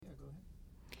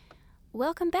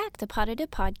Welcome back to Btoven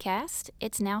Podcast.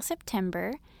 It's now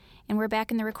September, and we're back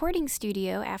in the recording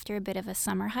studio after a bit of a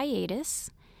summer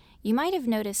hiatus. You might have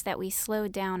noticed that we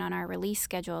slowed down on our release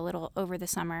schedule a little over the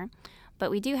summer, but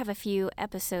we do have a few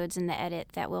episodes in the edit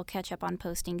that we'll catch up on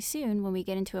posting soon when we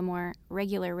get into a more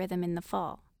regular rhythm in the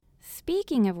fall.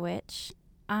 Speaking of which,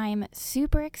 I'm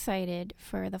super excited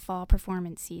for the fall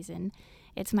performance season.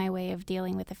 It's my way of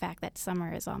dealing with the fact that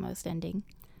summer is almost ending.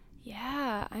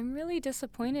 Yeah, I'm really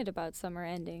disappointed about summer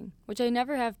ending, which I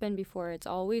never have been before. It's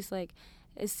always like,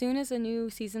 as soon as a new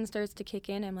season starts to kick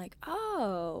in, I'm like,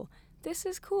 oh, this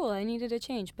is cool. I needed a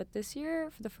change. But this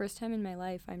year, for the first time in my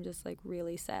life, I'm just like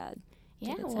really sad.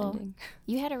 Yeah, that it's well, ending.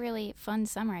 You had a really fun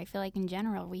summer. I feel like in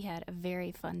general, we had a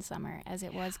very fun summer, as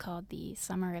it was called the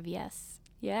Summer of Yes.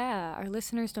 Yeah, our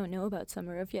listeners don't know about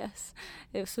Summer of Yes.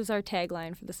 This was our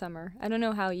tagline for the summer. I don't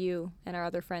know how you and our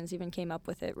other friends even came up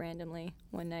with it randomly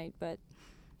one night, but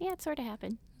Yeah, it sort of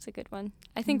happened. it's a good one.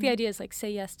 I think the idea is like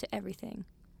say yes to everything,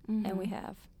 and we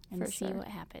have, And for see sure. what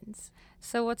happens.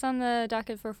 So what's on the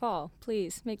docket for fall?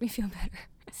 Please, make me feel better.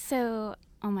 So,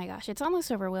 oh my gosh, it's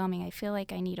almost overwhelming. I feel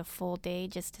like I need a full day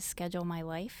just to schedule my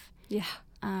life. Yeah.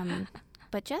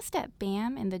 But just at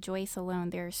BAM and the Joyce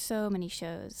alone, there are so many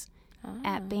shows.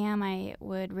 At BAM, I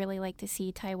would really like to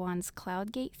see Taiwan's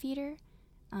Cloudgate Theater.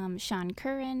 Sean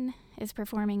Curran is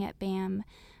performing at BAM.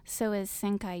 So is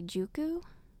Senkai Juku,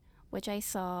 which I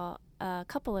saw a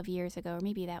couple of years ago, or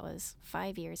maybe that was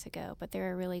 5 years ago. But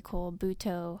they're a really cool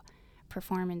Buto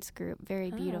performance group, very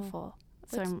beautiful.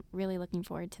 So I'm really looking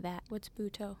forward to that. What's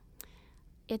Buto?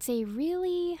 It's a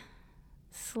really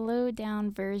slowed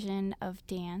down version of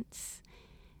dance.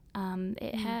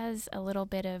 It has a little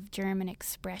bit of German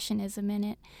expressionism in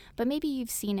it, but maybe you've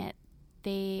seen it.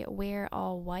 They wear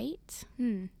all white,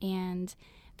 and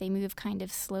they move kind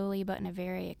of slowly but in a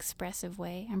very expressive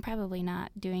way. I'm probably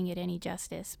not doing it any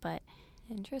justice, but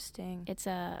Interesting. it's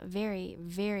a very,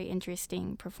 very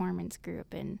interesting performance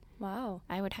group, and Wow.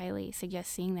 I would highly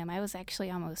suggest seeing them. I was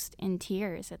actually almost in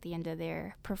tears at the end of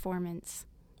their performance.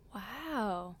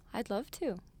 Wow. I'd love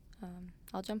to.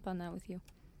 I'll jump on that with you.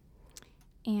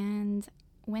 And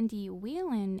Wendy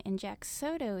Whelan and Jack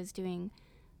Soto is doing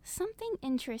something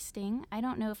interesting. I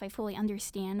don't know if I fully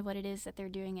understand what it is that they're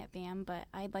doing at BAM, but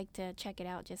I'd like to check it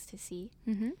out just to see.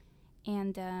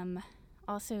 And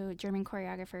also German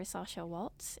choreographer Sasha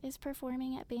Waltz is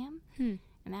performing at BAM, and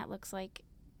that looks like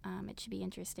it should be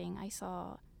interesting. I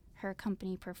saw her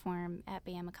company perform at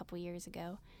BAM a couple years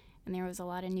ago, and there was a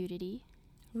lot of nudity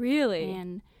Really?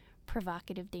 and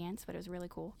provocative dance, but it was really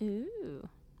cool. Ooh.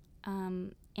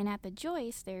 And at the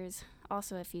Joyce, there's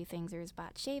also a few things. There's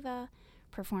Batsheva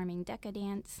performing Deca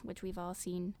Dance, which we've all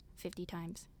seen 50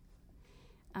 times.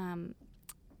 And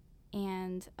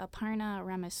Aparna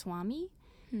Ramaswamy,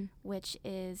 which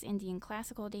is Indian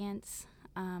classical dance.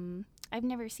 I've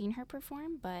never seen her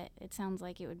perform, but it sounds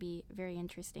like it would be very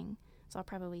interesting, so I'll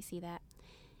probably see that.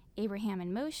 Abraham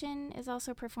in Motion is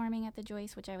also performing at the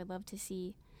Joyce, which I would love to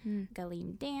see.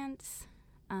 Galim Dance.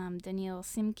 Danielle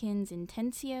Simpkins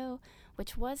Intensio,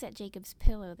 which was at Jacob's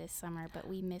Pillow this summer, but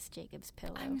we missed Jacob's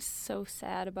Pillow. I'm so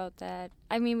sad about that.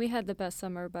 I mean, we had the best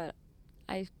summer, but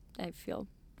I feel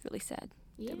really sad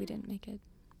that we didn't make it.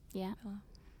 Yeah.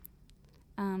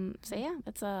 So yeah,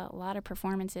 that's a lot of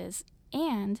performances.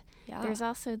 And there's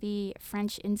also the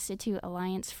French Institute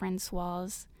Alliance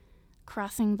Francoise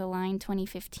Crossing the Line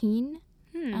 2015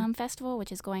 festival,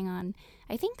 which is going on,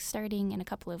 I think, starting in a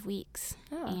couple of weeks.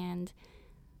 And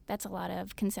that's a lot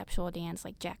of conceptual dance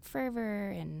like Jack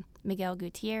Ferver and Miguel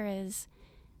Gutierrez.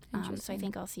 So I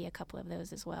think I'll see a couple of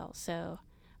those as well. So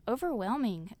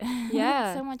overwhelming.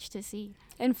 Yeah. So much to see.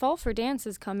 And Fall for Dance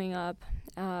is coming up.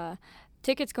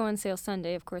 Tickets go on sale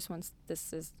Sunday, of course, once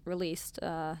this is released.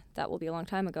 That will be a long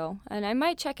time ago. And I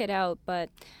might check it out, but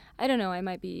I don't know. I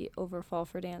might be over Fall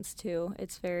for Dance, too.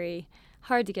 It's very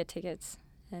hard to get tickets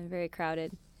and very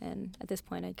crowded. And at this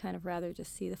point, I'd kind of rather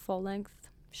just see the full-length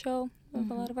show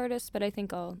of a lot of artists. But I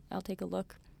think I'll take a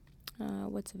look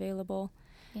what's available.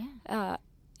 Yeah.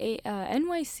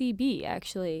 NYCB,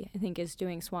 actually, I think, is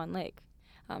doing Swan Lake.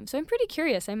 So I'm pretty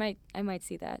curious. I might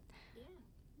see that.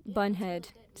 Bunhead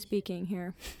speaking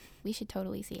here. We should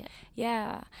totally see it.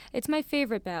 Yeah. It's my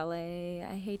favorite ballet.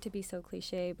 I hate to be so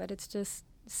cliche, but it's just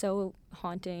so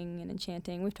haunting and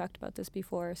enchanting. We've talked about this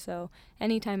before, so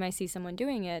anytime I see someone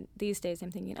doing it, these days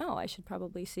I'm thinking, I should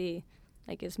probably see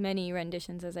like as many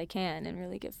renditions as I can and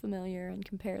really get familiar and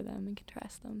compare them and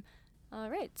contrast them. All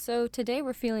right, so today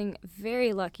we're feeling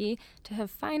very lucky to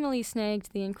have finally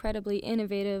snagged the incredibly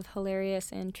innovative,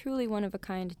 hilarious, and truly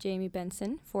one-of-a-kind Jamie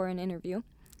Benson for an interview.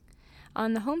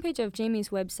 On the homepage of Jamie's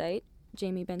website,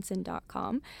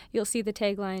 jamiebenson.com, you'll see the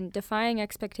tagline, Defying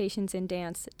Expectations in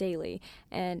Dance Daily.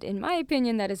 And in my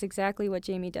opinion, that is exactly what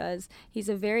Jamie does. He's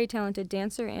a very talented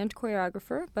dancer and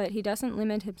choreographer, but he doesn't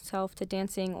limit himself to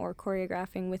dancing or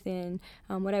choreographing within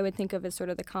what I would think of as sort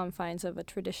of the confines of a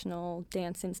traditional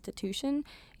dance institution.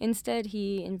 Instead,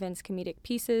 he invents comedic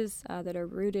pieces that are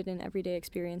rooted in everyday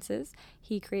experiences.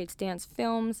 He creates dance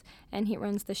films, and he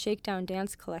runs the Shakedown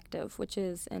Dance Collective, which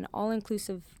is an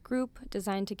all-inclusive group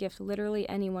designed to gift literally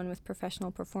anyone with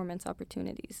professional performance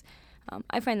opportunities.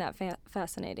 I find that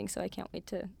fascinating, so I can't wait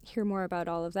to hear more about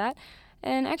all of that.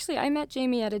 And actually, I met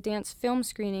Jamie at a dance film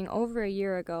screening over a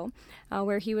year ago,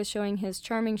 where he was showing his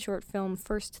charming short film,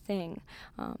 First Thing.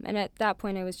 And at that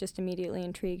point, I was just immediately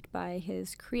intrigued by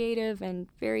his creative and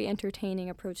very entertaining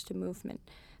approach to movement.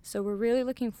 So we're really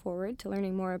looking forward to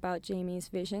learning more about Jamie's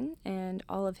vision and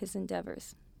all of his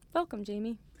endeavors. Welcome,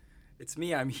 Jamie. It's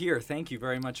me. I'm here. Thank you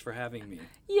very much for having me.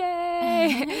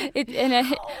 Yay!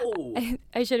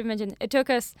 I should have mentioned, it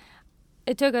took us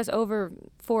over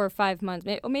 4 or 5 months,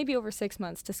 maybe over 6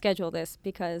 months to schedule this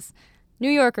because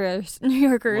New Yorkers.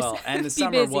 Well, and the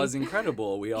summer busy. was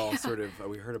incredible. We all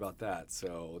we heard about that.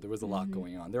 So there was a lot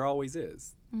going on. There always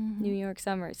is. Mm-hmm. New York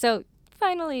summer. So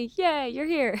finally, yay, you're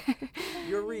here.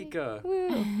 Eureka.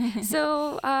 Woo.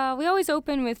 So we always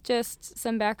open with just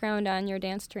some background on your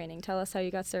dance training. Tell us how you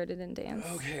got started in dance.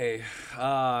 Okay.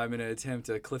 I'm going to attempt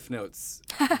a Cliff Notes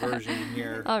version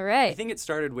here. All right. I think it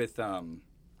started with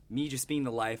me just being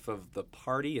the life of the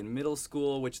party in middle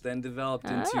school, which then developed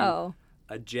into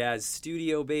a jazz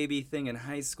studio baby thing in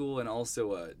high school and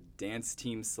also a dance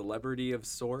team celebrity of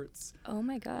sorts. Oh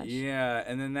my gosh. Yeah,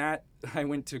 and then I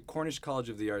went to Cornish College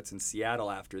of the Arts in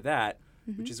Seattle after that,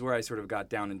 which is where I sort of got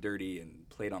down and dirty and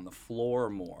played on the floor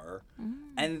more.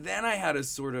 And then I had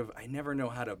I never know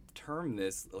how to term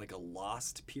this, like a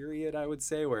lost period, I would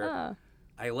say, where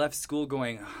I left school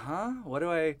going,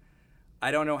 I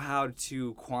don't know how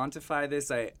to quantify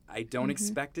this. I don't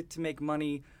expect it to make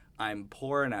money. I'm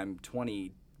poor and I'm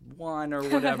 21 or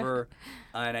whatever.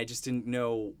 And I just didn't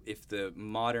know if the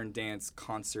modern dance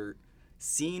concert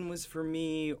scene was for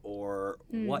me or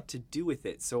what to do with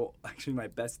it. So actually my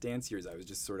best dance years, I was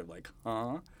just sort of like,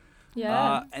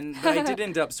 Yeah. But I did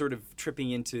end up sort of tripping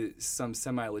into some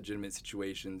semi-legitimate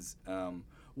situations.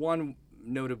 One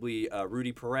notably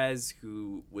Rudy Perez,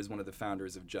 who was one of the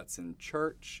founders of Judson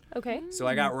Church. Okay. So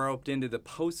I got roped into the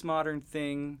postmodern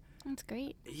thing. That's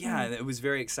great. Yeah, and it was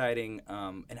very exciting.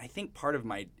 And I think part of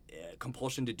my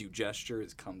compulsion to do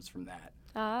gestures comes from that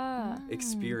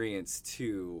experience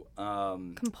too.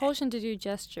 Compulsion to do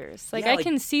gestures. Yeah, I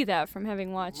can see that from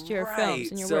having watched your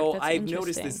films and your work. That's I've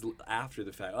interesting. noticed this after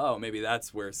the fact. Oh, maybe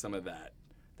that's where some of that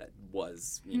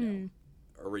was,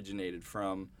 originated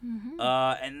from.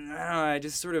 And I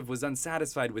just sort of was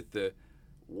unsatisfied with the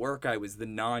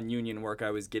non-union work I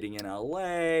was getting in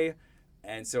LA.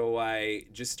 And so I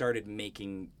just started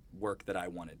making work that I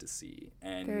wanted to see.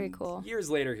 And very cool.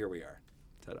 Years later, here we are.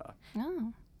 Ta-da.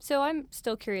 Oh. So I'm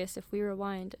still curious if we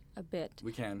rewind a bit.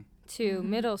 We can. To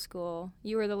middle school,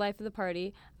 you were the life of the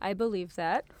party. I believe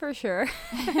that, for sure.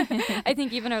 I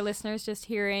think even our listeners just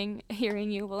hearing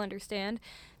you will understand.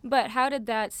 But how did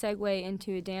that segue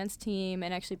into a dance team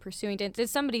and actually pursuing dance? Did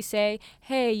somebody say,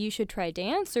 hey, you should try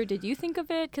dance, or did you think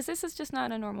of it? Because this is just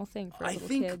not a normal thing for a little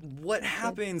kid. I think what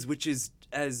happens, which is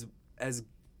as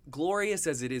glorious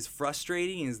as it is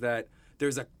frustrating, is that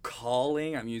there's a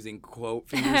calling. I'm using quote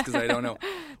fingers because I don't know.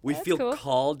 We feel cool.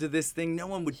 called to this thing. No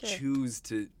one would choose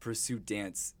to pursue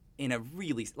dance in a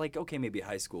really, maybe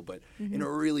high school, but in a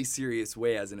really serious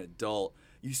way as an adult.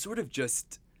 You sort of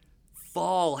just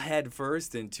fall head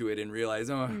first into it and realize,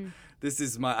 this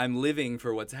is I'm living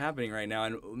for what's happening right now.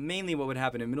 And mainly what would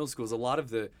happen in middle school is a lot of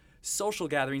the social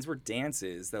gatherings were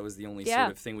dances. That was the only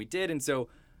sort of thing we did. And so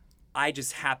I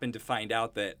just happened to find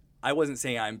out that I wasn't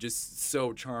saying I'm just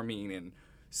so charming and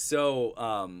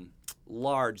so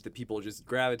large that people just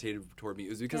gravitated toward me. It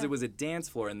was because it was a dance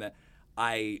floor and that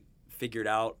I figured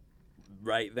out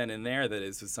right then and there that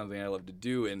this was something I loved to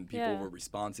do and people were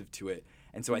responsive to it.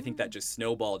 And so I think that just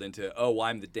snowballed into,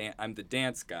 I'm the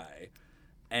dance guy.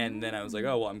 And then I was like,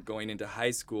 I'm going into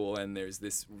high school and there's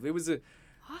this, it was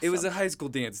a high school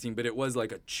dance team, but it was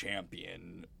like a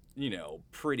champion,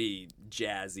 pretty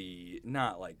jazzy,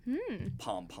 not like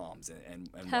pom-poms and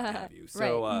what have you.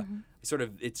 So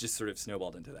it just sort of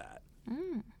snowballed into that.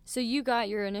 So you got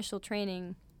your initial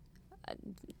training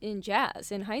in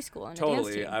jazz in high school on a dance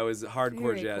team. I was a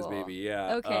hardcore Very jazz cool. baby,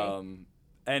 yeah. Okay.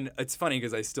 And it's funny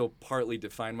because I still partly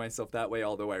define myself that way,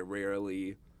 although I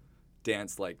rarely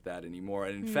dance like that anymore.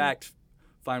 And in fact,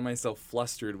 find myself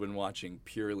flustered when watching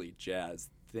purely jazz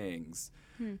things.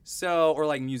 So, or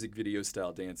like music video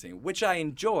style dancing, which I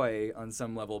enjoy on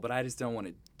some level, but I just don't want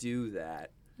to do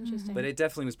that. Interesting. But it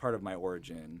definitely was part of my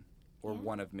origin, or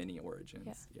one of many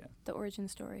origins. Yeah. The origin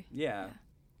story. Yeah.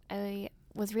 I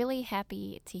was really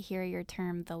happy to hear your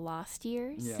term, the lost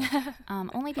years. Yeah.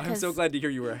 Only because I'm so glad to hear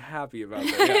you were happy about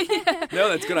that. Yeah. No,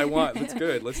 that's good. That's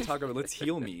good. Let's talk about, let's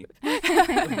heal me.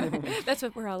 That's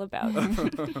what we're all about.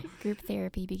 Group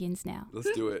therapy begins now.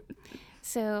 Let's do it.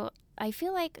 So I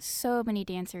feel like so many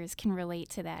dancers can relate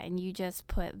to that, and you just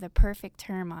put the perfect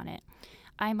term on it.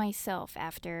 I myself,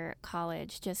 after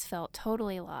college, just felt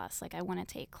totally lost. Like, I want to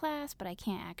take class, but I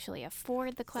can't actually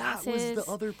afford the classes. That was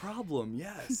the other problem,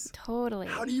 yes. Totally.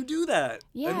 How do you do that?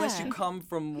 Yeah. Unless you come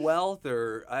from wealth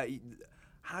or...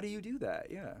 how do you do that?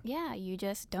 Yeah. Yeah, you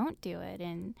just don't do it.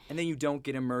 And then you don't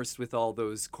get immersed with all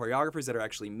those choreographers that are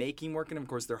actually making work. And, of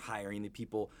course, they're hiring the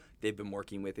people they've been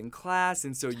working with in class.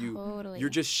 And so you're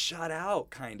just shut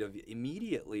out kind of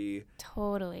immediately.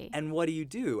 Totally. And what do you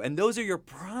do? And those are your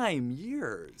prime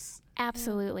years.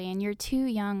 Absolutely. And you're too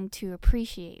young to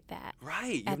appreciate that.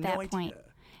 Right. You at have that no point. idea.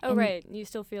 Oh, right. You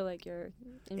still feel like you're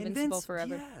invincible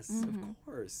forever. Yes, of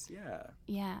course. Yeah.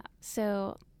 Yeah.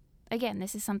 So... Again,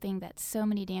 this is something that so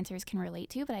many dancers can relate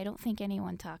to, but I don't think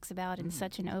anyone talks about in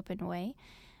such an open way.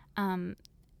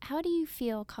 How do you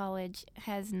feel college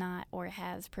has not or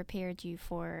has prepared you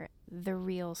for the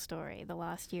real story, the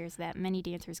lost years that many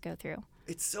dancers go through?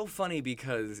 It's so funny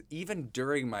because even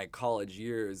during my college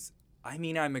years, I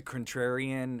mean, I'm a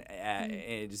contrarian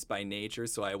just by nature,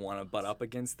 so I want to butt up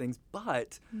against things.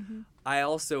 But I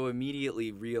also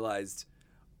immediately realized,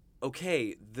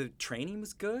 okay, the training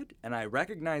was good, and I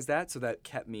recognized that, so that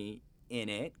kept me in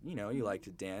it. You know, you like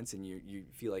to dance, and you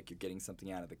feel like you're getting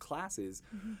something out of the classes.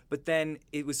 But then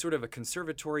it was sort of a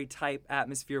conservatory-type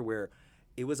atmosphere where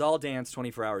it was all dance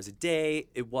 24 hours a day.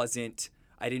 It wasn't,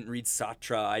 I didn't read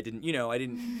Satra. I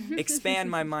didn't expand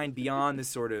my mind beyond this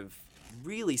sort of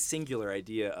really singular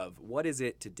idea of what is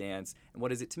it to dance and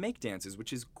what is it to make dances,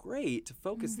 which is great to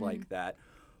focus like that.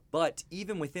 But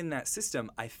even within that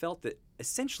system, I felt that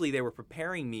essentially they were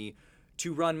preparing me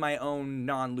to run my own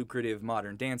non-lucrative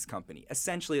modern dance company.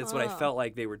 Essentially, that's what I felt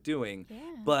like they were doing. Yeah.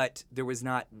 But there was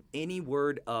not any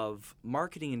word of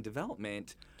marketing and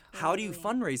development. Totally. How do you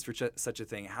fundraise for such a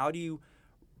thing? How do you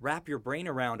wrap your brain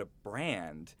around a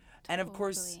brand? And of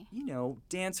course, you know,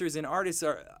 dancers and artists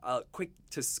are quick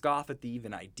to scoff at the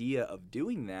even idea of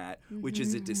doing that, which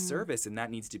is a disservice, and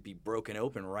that needs to be broken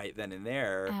open right then and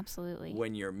there. Absolutely.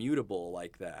 When you're mutable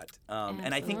like that.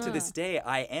 And I think to this day,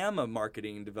 I am a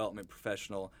marketing and development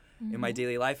professional in my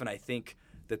daily life, and I think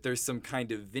that there's some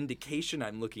kind of vindication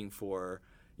I'm looking for,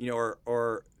 you know,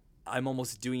 or I'm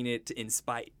almost doing it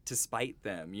to spite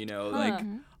them, you know, like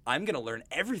I'm going to learn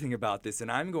everything about this,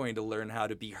 and I'm going to learn how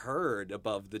to be heard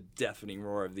above the deafening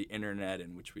roar of the internet,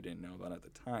 and which we didn't know about at the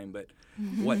time, but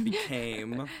what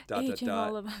became ...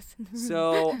 all of us in the room.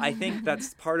 So I think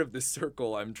that's part of the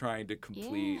circle I'm trying to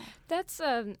complete. Yeah. That's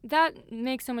that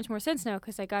makes so much more sense now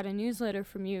because I got a newsletter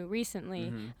from you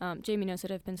recently. Jamie knows that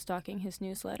I've been stalking his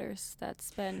newsletters.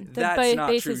 That's been the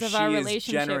basis of our relationship for a year. She is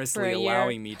generously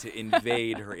allowing me to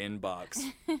invade her inbox.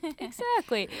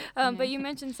 Exactly. But you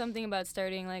mentioned something about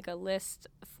starting like a list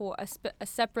for a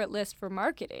separate list for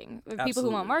marketing, people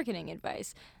who want marketing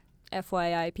advice.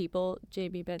 FYI, people,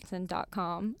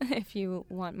 jamiebenson.com if you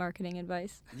want marketing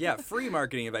advice. Yeah, free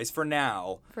marketing advice for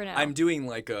now. For now. I'm doing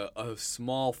like a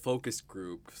small focus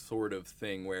group sort of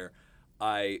thing where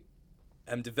I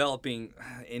am developing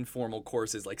informal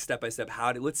courses, like step by step.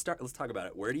 Let's talk about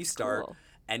it. Where do you start? Cool.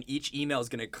 And each email is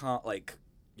going to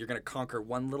you're going to conquer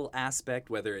one little aspect,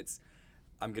 whether it's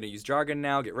I'm going to use jargon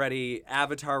now, get ready,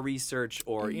 avatar research,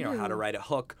 or you know how to write a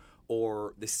hook,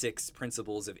 or the 6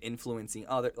 principles of influencing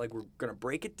other. Like, we're going to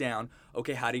break it down.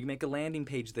 Okay, how do you make a landing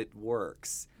page that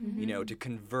works, you know, to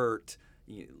convert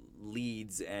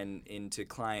leads and into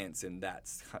clients and that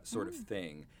sort of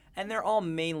thing. And they're all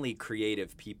mainly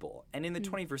creative people. And in the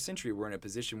 21st century, we're in a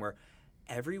position where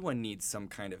everyone needs some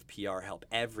kind of PR help.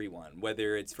 Everyone,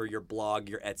 whether it's for your blog,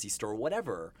 your Etsy store,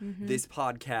 whatever, this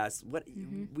podcast,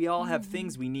 we all have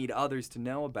things we need others to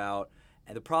know about.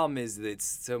 And the problem is that it's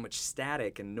so much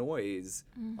static and noise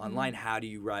online. How do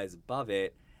you rise above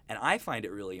it? And I find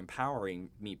it really empowering,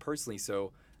 me personally.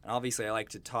 So, and obviously I like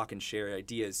to talk and share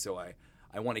ideas. So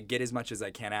I want to get as much as I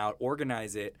can out,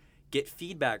 organize it, get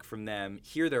feedback from them,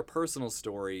 hear their personal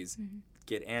stories,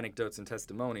 get anecdotes and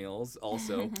testimonials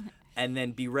also, and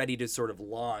then be ready to sort of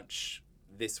launch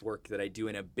this work that I do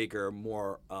in a bigger,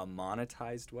 more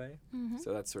monetized way.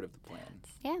 So that's sort of the plan.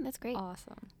 Yeah, that's great.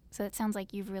 Awesome. So it sounds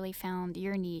like you've really found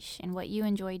your niche and what you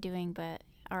enjoy doing, but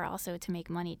are also to make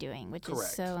money doing, which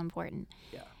is so important.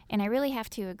 Yeah. And I really have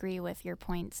to agree with your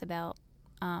points about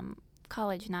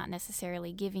college not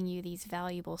necessarily giving you these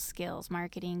valuable skills,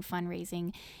 marketing,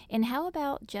 fundraising. And how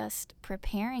about just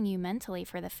preparing you mentally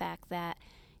for the fact that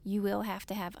you will have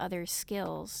to have other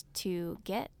skills to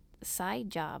get side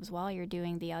jobs while you're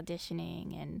doing the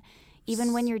auditioning, and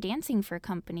even when you're dancing for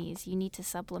companies, you need to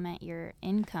supplement your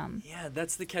income. Yeah,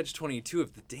 that's the catch-22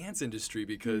 of the dance industry,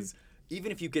 because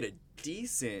even if you get a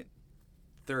decent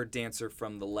third dancer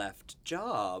from the left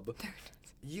job,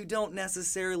 you don't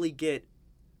necessarily get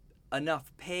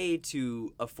enough pay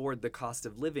to afford the cost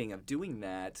of living of doing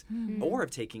that, or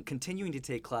of continuing to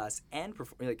take class and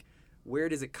perform. Like, where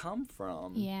does it come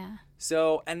from? Yeah.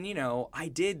 So, and I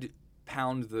did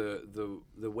pound the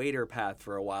waiter path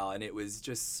for a while, and it was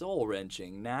just soul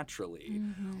wrenching naturally.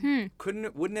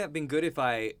 Wouldn't it have been good if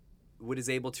I was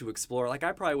able to explore? Like,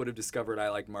 I probably would have discovered I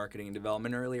liked marketing and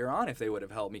development earlier on if they would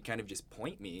have helped me kind of just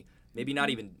point me, maybe not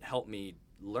even help me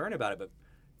learn about it, but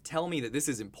tell me that this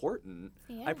is important.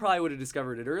 Yeah. I probably would have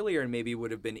discovered it earlier and maybe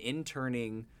would have been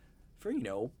interning for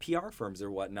PR firms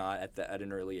or whatnot at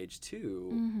an early age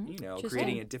too.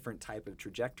 Creating a different type of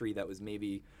trajectory that was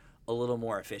maybe a little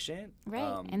more efficient.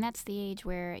 Right, and that's the age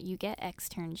where you get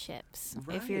externships.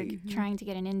 Right. If you're trying to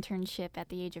get an internship at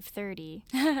the age of 30,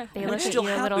 they Which look at still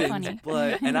you a little happens, funny.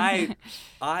 but and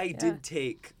I did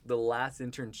take the last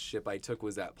internship I took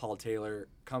was at Paul Taylor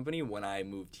Company when I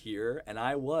moved here, and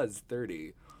I was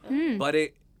 30.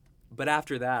 But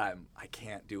after that, I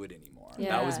can't do it anymore. Yeah.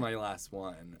 That was my last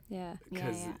one. Yeah.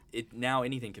 Because now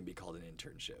anything can be called an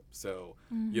internship. So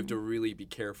you have to really be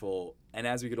careful. And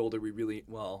as we get older,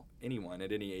 anyone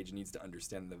at any age needs to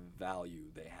understand the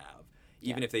value they have.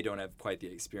 Even if they don't have quite the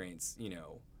experience,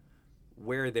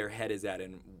 where their head is at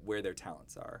and where their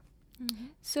talents are.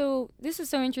 So this is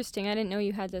so interesting. I didn't know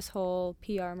you had this whole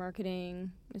PR,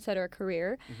 marketing, et cetera,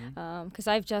 career, because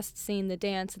I've just seen the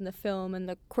dance and the film and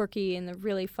the quirky and the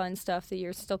really fun stuff that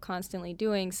you're still constantly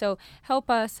doing. So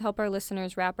help our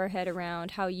listeners wrap our head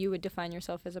around how you would define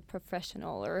yourself as a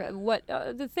professional, or what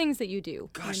the things that you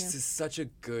do. Gosh, this is such a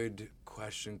good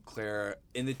question, Claire.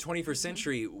 In the 21st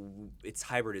century, it's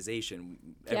hybridization.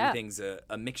 Everything's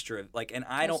a mixture of and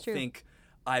I don't think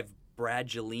I've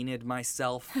Bradgelined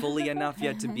myself fully enough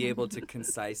yet to be able to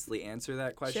concisely answer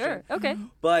that question. Sure, okay.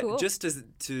 But cool. just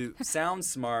to sound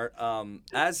smart,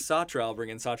 as Sartre, I'll bring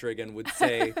in Sartre again, would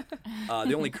say,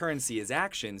 the only currency is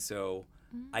action, so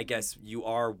I guess you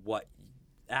are what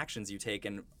actions you take.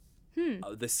 And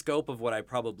the scope of what I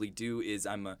probably do is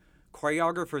I'm a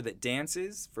choreographer that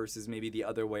dances versus maybe the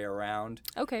other way around.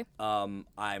 Okay. I'm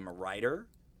a writer,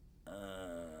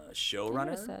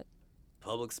 showrunner,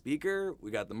 public speaker.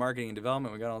 We got the marketing and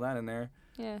development. We got all that in there.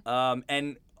 Yeah.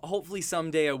 And hopefully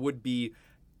someday I would be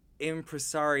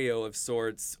impresario of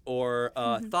sorts, or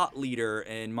thought leader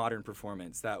in modern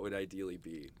performance. That would ideally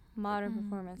be modern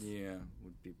performance. Yeah,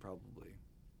 would be probably.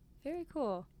 Very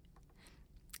cool.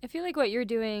 I feel like what you're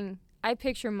doing, I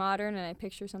picture modern and I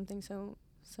picture something so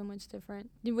much different.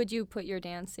 Would you put your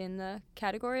dance in the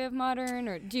category of modern,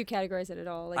 or do you categorize it at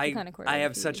all? Like the kind of choreography I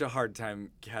have such a hard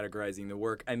time categorizing the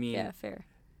work. I mean, yeah, fair.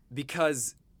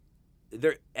 Because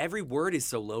every word is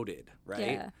so loaded, right?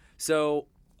 Yeah. So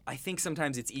I think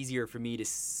sometimes it's easier for me to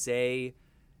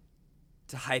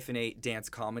hyphenate dance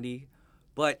comedy,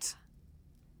 but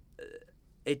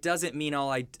it doesn't mean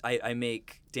I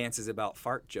make dances about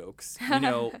fart jokes,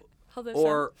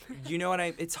 or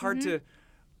it's hard to.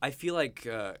 I feel like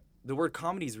the word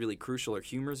comedy is really crucial, or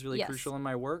humor is really crucial in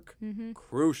my work.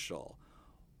 Crucial.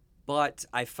 But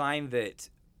I find that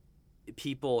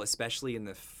people, especially in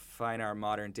the fine art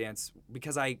modern dance,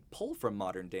 because I pull from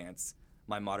modern dance,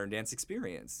 my modern dance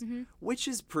experience, which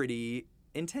is pretty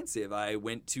intensive. I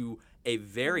went to a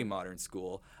very modern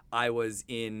school. I was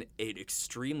in an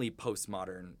extremely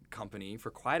postmodern company for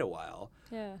quite a while.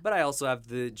 Yeah. But I also have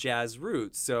the jazz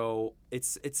roots, so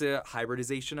it's a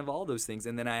hybridization of all those things.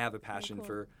 And then I have a passion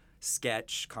for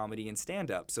sketch, comedy, and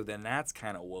stand-up, so then that's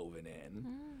kind of woven in.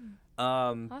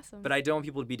 Awesome. But I don't want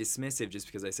people to be dismissive just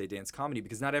because I say dance comedy,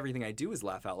 because not everything I do is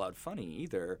laugh out loud funny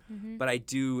either. But I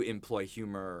do employ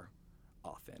humor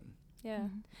often. Yeah.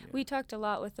 We talked a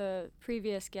lot with a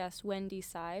previous guest, Wendy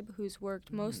Seib, who's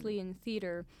worked mostly in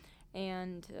theater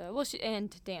and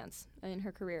and dance in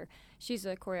her career. She's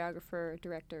a choreographer,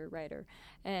 director, writer,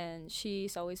 and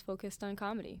she's always focused on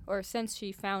comedy, or since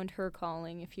she found her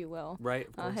calling, if you will. Right,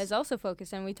 of course. Has also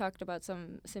focused, and we talked about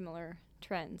some similar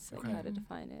trends, like how to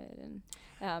define it,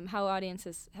 and how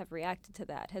audiences have reacted to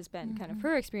that has been kind of,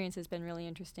 her experience has been really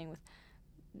interesting with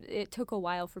it took a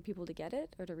while for people to get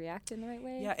it or to react in the right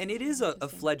way. Yeah, and it is a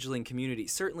fledgling community,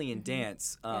 certainly in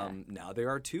dance. Now there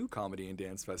are 2 comedy and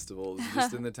dance festivals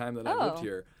just in the time that I lived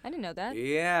here. I didn't know that.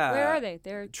 Yeah. Where are they?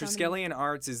 They're Triskelion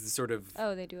Arts is the sort of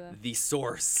they do the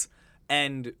source.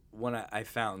 And when I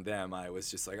found them, I was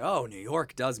just like, oh, New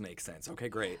York does make sense. Okay,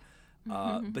 great.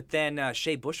 But then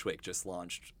Shea Bushwick just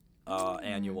launched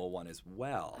annual one as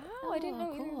well. Oh, I didn't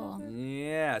know cool.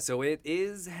 Yeah, so it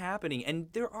is happening. And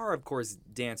there are, of course,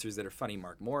 dancers that are funny.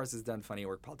 Mark Morris has done funny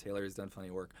work. Paul Taylor has done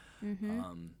funny work.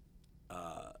 Oh,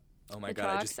 my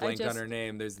God, I just blanked on her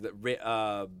name. There's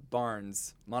the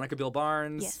Barnes, Monica Bill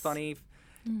Barnes, funny.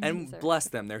 And bless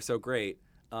them, they're so great.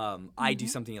 I do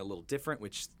something a little different,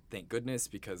 which thank goodness,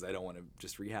 because I don't want to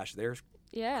just rehash their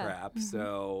crap.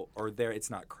 So, it's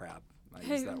not crap. I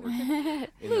use that word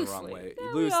in the wrong way.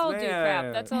 We all do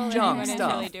crap. That's all junk anyone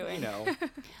stuff, is really doing. You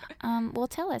know. Well,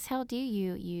 tell us, how do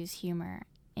you use humor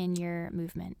in your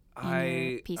movement, in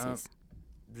your pieces?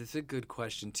 This is a good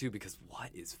question, too, because what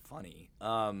is funny?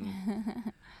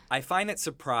 I find that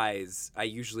surprise, I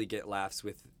usually get laughs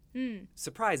with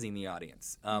surprising the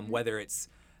audience, whether it's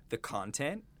the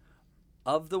content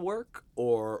of the work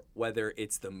or whether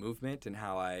it's the movement and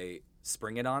how I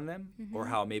spring it on them or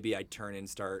how maybe I turn and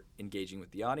start engaging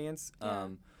with the audience.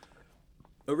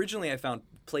 Originally, I found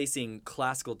placing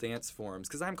classical dance forms,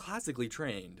 because I'm classically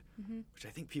trained, which I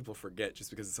think people forget just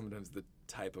because sometimes the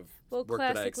type of work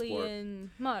that I explore. Classically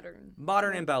in modern.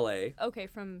 Modern and ballet. Okay,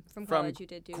 from college you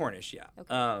did do. Cornish, yeah.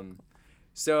 Okay.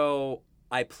 So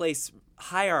I place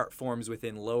high art forms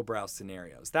within lowbrow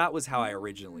scenarios. That was how I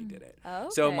originally did it. Okay.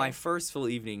 So my first full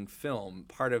evening film,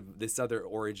 part of this other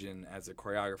origin as a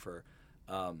choreographer,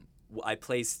 I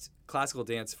placed classical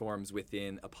dance forms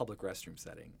within a public restroom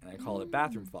setting, and I call it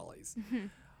Bathroom Follies.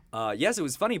 Yes, it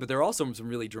was funny, but there are also some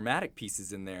really dramatic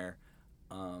pieces in there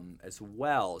as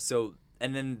well. So,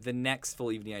 and then the next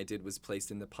full evening I did was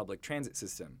placed in the public transit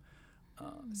system.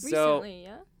 Recently,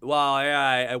 yeah? Well,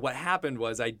 yeah, what happened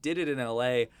was I did it in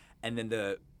LA, and then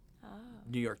the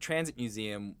New York Transit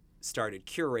Museum started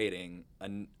curating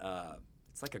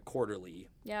it's like a quarterly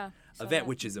event,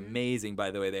 which is amazing,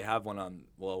 by the way. They have one on,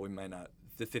 we might not,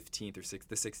 the 15th or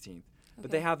the 16th,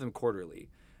 but they have them quarterly.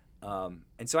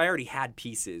 And so I already had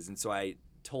pieces, and so I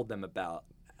told them about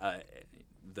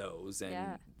those,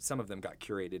 and some of them got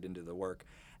curated into the work.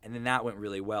 And then that went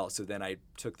really well. So then I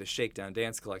took the Shakedown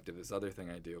Dance Collective, this other thing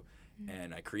I do,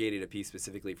 and I created a piece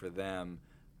specifically for them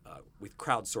with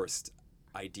crowdsourced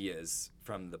ideas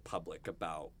from the public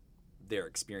about their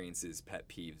experiences, pet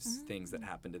peeves, things that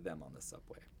happened to them on the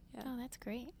subway. Yeah. Oh, that's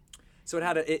great. So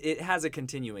it has a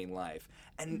continuing life.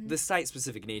 And the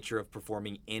site-specific nature of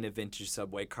performing in a vintage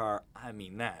subway car, I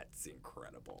mean, that's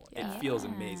incredible. Yeah. It feels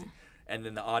amazing. And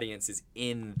then the audience is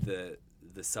in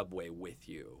the subway with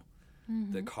you,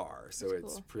 the car. So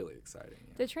that's it's really exciting.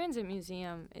 Yeah. The Transit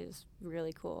Museum is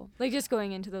really cool. Like, just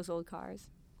going into those old cars.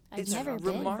 It's never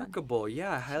been. remarkable.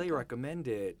 Yeah, I highly recommend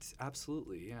it.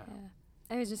 Absolutely, yeah.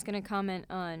 I was just going to comment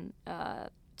on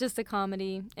just the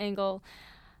comedy angle.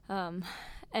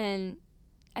 And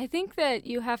I think that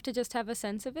you have to just have a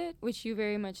sense of it, which you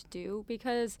very much do,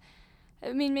 because,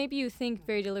 I mean, maybe you think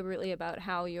very deliberately about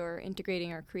how you're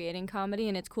integrating or creating comedy,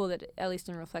 and it's cool that, at least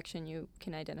in reflection, you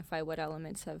can identify what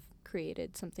elements have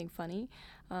created something funny.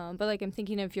 But, like, I'm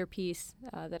thinking of your piece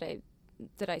that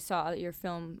I saw, your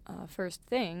film, First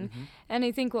Thing, and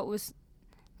I think what was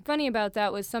funny about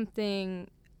that was something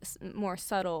more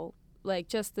subtle, like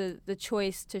just the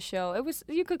choice to show, it was,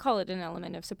 you could call it an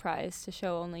element of surprise, to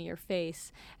show only your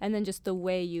face, and then just the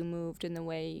way you moved and the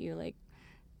way you like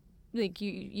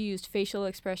you used facial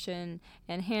expression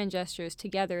and hand gestures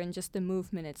together, and just the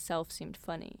movement itself seemed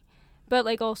funny, but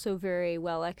like also very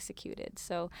well executed.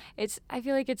 So I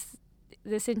feel like it's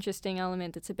this interesting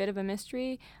element that's a bit of a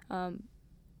mystery, and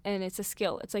it's a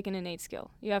skill. It's like an innate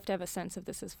skill. You have to have a sense of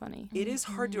this is funny. It is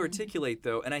hard to articulate,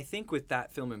 though, and I think with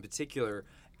that film in particular,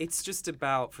 it's just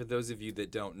about, for those of you that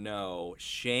don't know,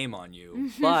 shame on you,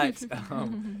 but...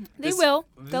 They'll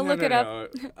look it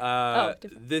up.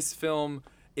 This film,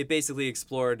 it basically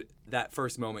explored that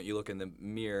first moment you look in the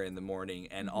mirror in the morning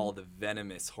and all the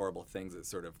venomous, horrible things that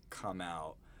sort of come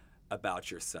out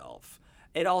about yourself.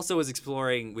 It also was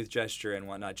exploring with gesture and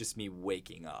whatnot, just me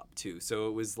waking up, too. So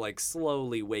it was like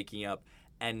slowly waking up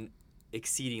and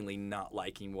exceedingly not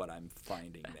liking what I'm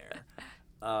finding there.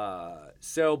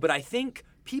 But I think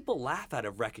people laugh out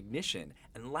of recognition,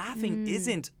 and laughing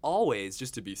isn't always,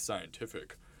 just to be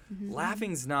scientific,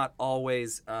 laughing's not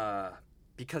always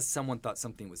because someone thought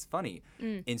something was funny.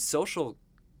 In social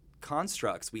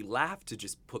constructs, we laugh to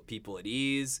just put people at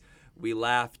ease. We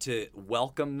laugh to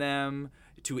welcome them,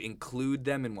 to include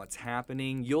them in what's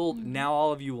happening. Now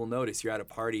all of you will notice you're at a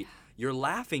party, you're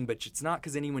laughing, but it's not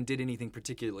because anyone did anything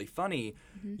particularly funny.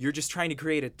 You're just trying to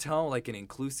create a tone, like an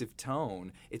inclusive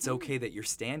tone. It's okay that you're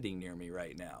standing near me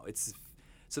right now.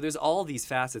 So there's all these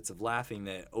facets of laughing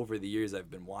that over the years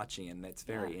I've been watching, and that's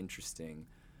very interesting.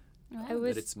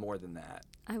 That it's more than that.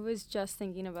 I was just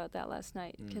thinking about that last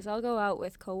night because I'll go out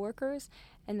with coworkers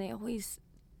and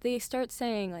they start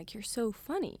saying like, you're so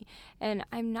funny, and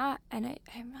I'm not, and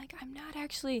I'm like, I'm not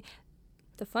actually.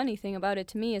 The funny thing about it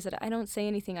to me is that I don't say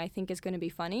anything I think is going to be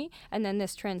funny, and then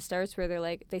this trend starts where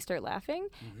they start laughing,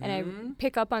 and I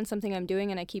pick up on something I'm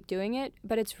doing and I keep doing it,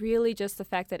 but it's really just the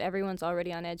fact that everyone's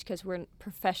already on edge because we're in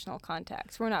professional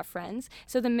contacts. We're not friends.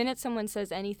 So the minute someone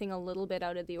says anything a little bit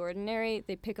out of the ordinary,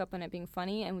 they pick up on it being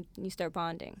funny, and you start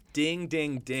bonding. Ding,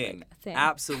 ding, ding. Like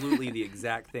absolutely the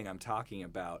exact thing I'm talking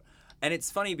about. And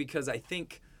it's funny because I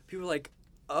think people are like,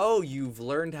 oh, you've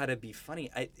learned how to be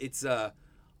funny.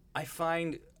 I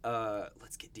find,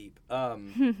 let's get deep.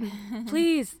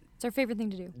 Please, it's our favorite thing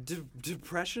to do.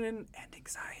 Depression and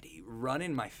anxiety run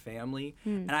in my family.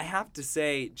 And I have to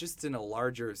say, just in a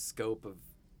larger scope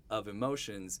of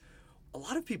emotions, a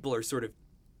lot of people are sort of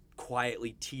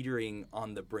quietly teetering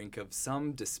on the brink of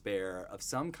some despair of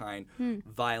some kind,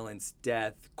 violence,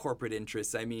 death, corporate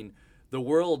interests. I mean, the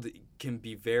world can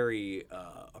be very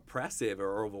oppressive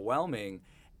or overwhelming,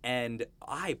 and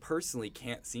I personally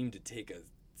can't seem to take a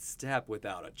step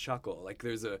without a chuckle. Like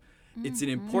it's an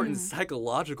important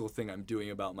psychological thing I'm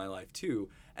doing about my life too.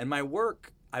 And my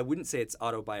work, I wouldn't say it's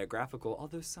autobiographical,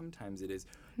 although sometimes it is,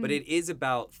 but it is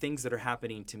about things that are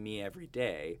happening to me every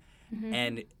day.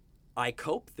 And I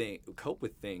cope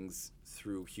with things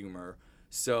through humor.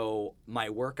 So my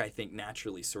work, I think,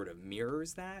 naturally sort of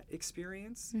mirrors that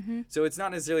experience. So it's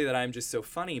not necessarily that I'm just so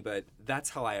funny, but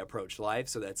that's how I approach life.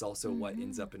 So that's also what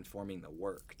ends up informing the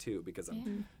work too, because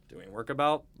I'm doing work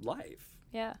about life.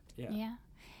 Yeah.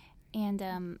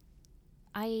 And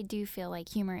I do feel like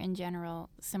humor in general,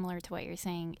 similar to what you're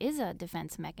saying, is a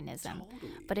defense mechanism.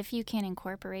 Totally. But if you can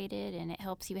incorporate it and it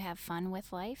helps you have fun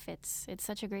with life, it's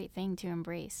such a great thing to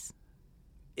embrace.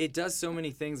 It does so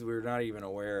many things we're not even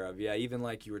aware of. Yeah, even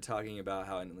like you were talking about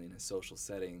how in a social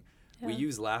setting, we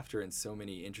use laughter in so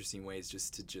many interesting ways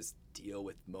just to deal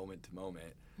with moment to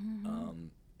moment.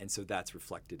 And so that's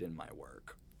reflected in my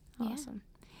work. Awesome.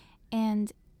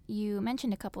 And you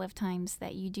mentioned a couple of times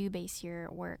that you do base your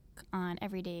work on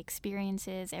everyday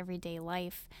experiences, everyday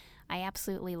life. I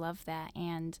absolutely love that.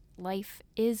 And life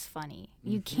is funny.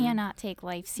 You cannot take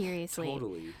life seriously.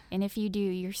 Totally. And if you do,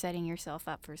 you're setting yourself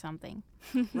up for something.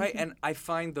 Right. And I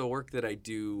find the work that I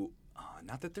do,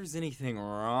 not that there's anything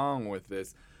wrong with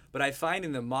this, but I find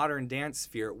in the modern dance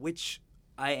sphere, which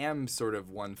I am sort of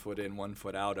 1 foot in, 1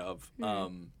 foot out of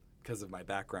because of my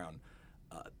background,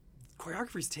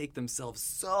 choreographers take themselves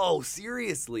so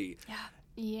seriously.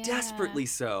 Yeah. Desperately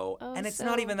so. Oh, and it's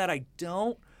not even that I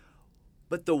don't,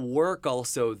 but the work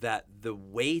also, that the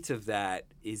weight of that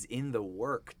is in the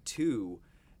work too.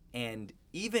 And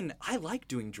even I like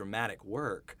doing dramatic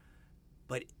work,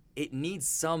 but it needs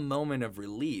some moment of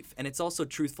relief. And it's also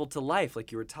truthful to life,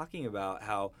 like you were talking about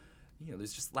how,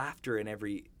 there's just laughter in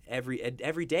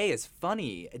every day is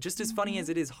funny, just as funny as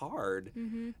it is hard.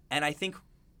 And I think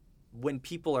when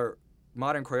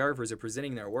modern choreographers are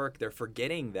presenting their work, they're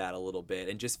forgetting that a little bit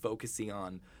and just focusing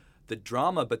on the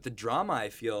drama. But the drama, I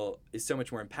feel, is so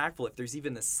much more impactful if there's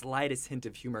even the slightest hint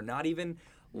of humor, not even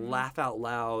laugh out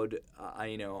loud,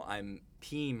 I'm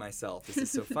peeing myself, this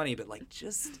is so funny, but like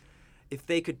just if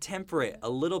they could temper it a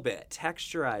little bit,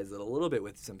 texturize it a little bit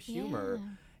with some humor,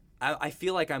 I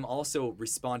feel like I'm also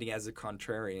responding as a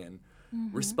contrarian,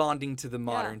 responding to the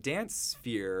modern dance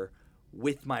sphere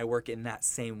with my work in that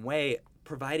same way,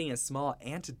 providing a small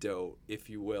antidote, if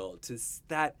you will, to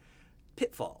that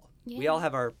pitfall. We all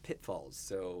have our pitfalls,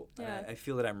 so I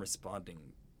feel that I'm responding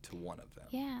to one of them.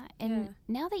 Yeah, and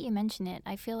now that you mention it,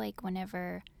 I feel like when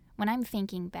I'm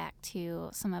thinking back to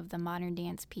some of the modern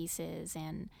dance pieces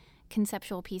and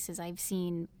conceptual pieces I've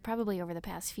seen probably over the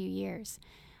past few years,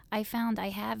 I found I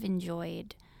have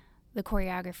enjoyed the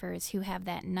choreographers who have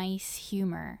that nice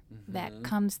humor that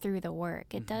comes through the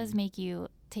work. It does make you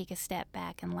take a step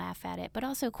back and laugh at it, but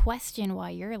also question why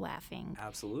you're laughing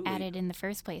at it in the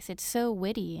first place. It's so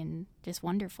witty and just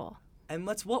wonderful. And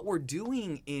that's what we're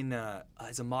doing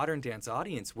as a modern dance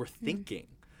audience. We're thinking.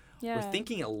 We're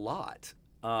thinking a lot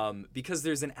because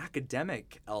there's an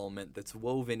academic element that's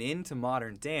woven into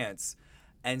modern dance.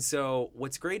 And so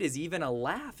what's great is even a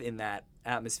laugh in that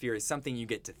atmosphere is something you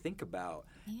get to think about.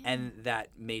 And that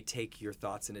may take your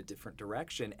thoughts in a different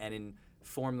direction and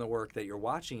inform the work that you're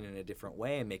watching in a different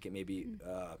way and make it maybe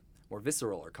more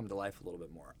visceral or come to life a little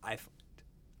bit more. I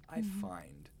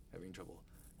find having trouble.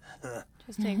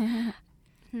 Interesting.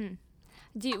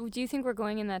 Do you think we're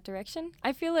going in that direction?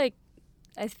 I feel like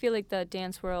the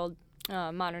dance world,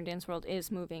 modern dance world, is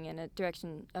moving in a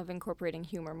direction of incorporating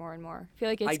humor more and more. I feel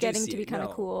like it's getting to be kind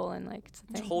of cool and like it's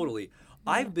a thing. Totally.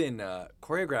 Yeah. I've been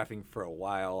choreographing for a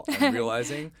while, I'm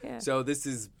realizing. Yeah. So this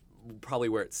is probably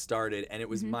where it started, and it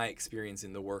was my experience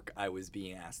in the work I was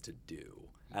being asked to do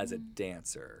as a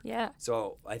dancer. Yeah.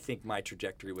 So I think my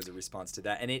trajectory was a response to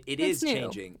that, and it is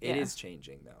changing. It is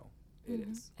changing, though. It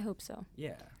is. I hope so.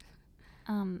 Yeah.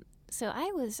 So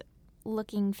I was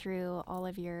looking through all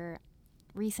of your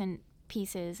recent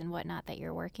pieces and whatnot that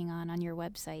you're working on your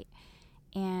website,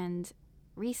 and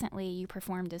recently you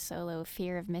performed a solo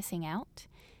Fear of Missing Out,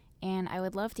 and I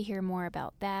would love to hear more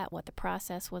about that, what the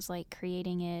process was like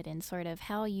creating it, and sort of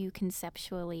how you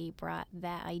conceptually brought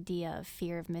that idea of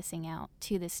fear of missing out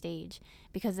to the stage,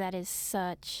 because that is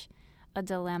such a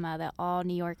dilemma that all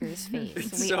New Yorkers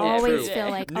face. We always feel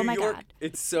like, New York, God.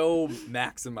 It's so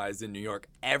maximized in New York.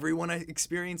 Everyone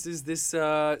experiences this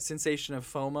sensation of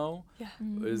FOMO,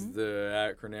 is the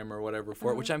acronym or whatever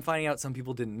for it, which I'm finding out some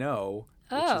people didn't know,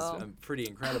 which is pretty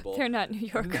incredible. They're not New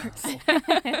Yorkers.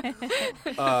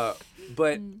 No.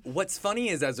 But what's funny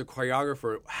is, as a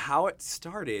choreographer, how it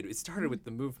started with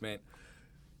the movement.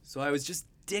 So I was just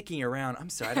dicking around. I'm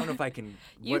sorry, I don't know if I can.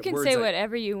 You can say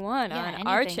whatever you want on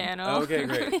our channel. Okay,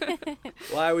 great.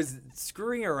 Well, I was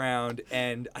screwing around,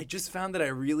 and I just found that I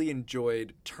really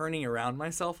enjoyed turning around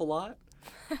myself a lot.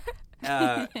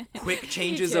 Quick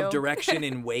changes of direction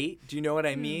and weight. Do you know what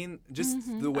I mean? Just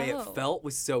the way it felt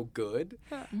was so good.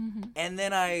 And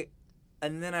then I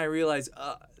realized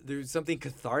there's something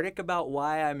cathartic about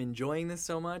why I'm enjoying this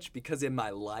so much, because in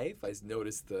my life I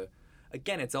noticed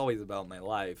again, it's always about my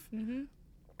life.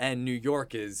 And New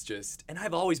York is just, and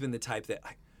I've always been the type that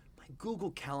my Google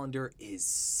Calendar is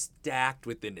stacked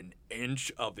within an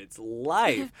inch of its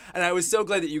life. And I was so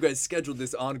glad that you guys scheduled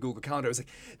this on Google Calendar. I was like,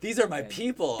 these are my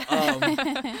people.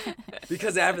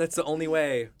 Because that's the only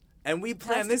way. And we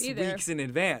plan this weeks in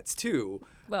advance, too.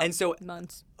 Well, and so,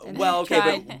 months. Well,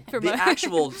 okay, but the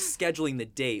actual scheduling the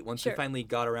date, once we finally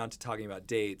got around to talking about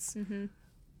dates,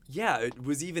 yeah,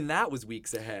 that was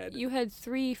weeks ahead. You had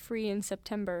 3 free in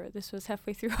September. This was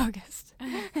halfway through August.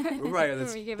 Right,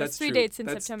 you gave us 3 dates in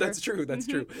September. That's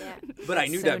true. Yeah. But I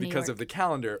knew that because of the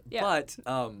calendar. Yeah. But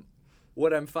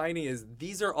what I'm finding is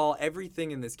these are all,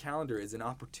 everything in this calendar is an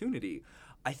opportunity.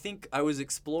 I think I was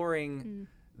exploring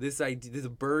this idea, this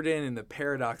burden and the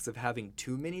paradox of having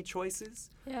too many choices.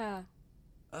 Yeah.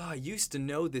 I used to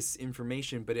know this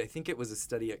information, but I think it was a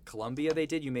study at Columbia they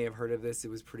did. You may have heard of this. It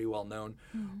was pretty well known,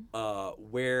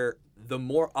 where the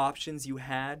more options you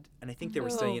had, and I think they were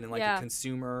studying in a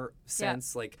consumer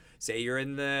sense, like say you're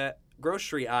in the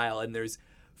grocery aisle and there's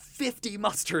 50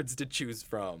 mustards to choose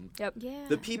from. Yep. Yeah.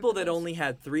 The people that only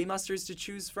had 3 mustards to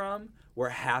choose from were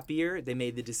happier. They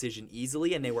made the decision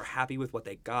easily, and they were happy with what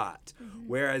they got.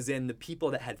 Whereas in the people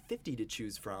that had 50 to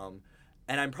choose from,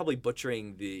 and I'm probably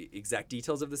butchering the exact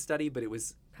details of the study, but it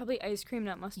was probably ice cream,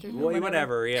 not mustard. Well,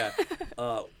 whatever, yeah.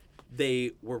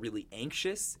 They were really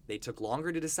anxious. They took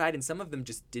longer to decide, and some of them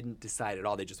just didn't decide at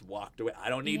all. They just walked away. I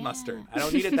don't need mustard. I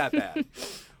don't need it that bad.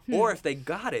 Or if they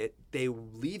got it, they were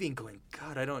leaving going,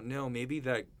 God, I don't know. Maybe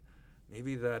that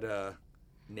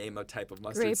name a type of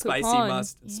mustard,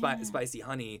 spicy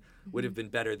honey would have been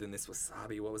better than this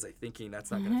wasabi. What was I thinking?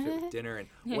 That's not going to fit with dinner and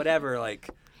whatever.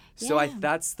 So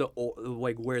that's the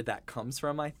where that comes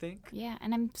from, I think. Yeah,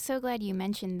 and I'm so glad you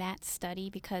mentioned that study,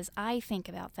 because I think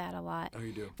about that a lot. Oh,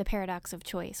 you do? The paradox of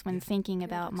choice when thinking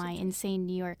about my insane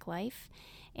New York life.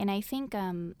 And I think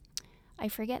I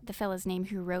forget the fella's name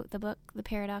who wrote the book, The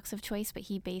Paradox of Choice, but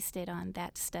he based it on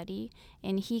that study.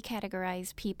 And he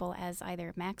categorized people as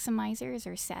either maximizers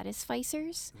or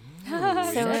satisficers.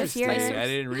 So if you're, I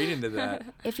didn't read into that.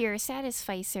 If you're a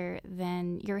satisficer,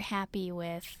 then you're happy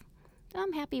with,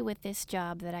 I'm happy with this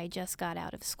job that I just got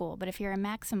out of school. But if you're a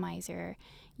maximizer,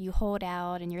 you hold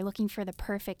out and you're looking for the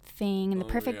perfect thing and the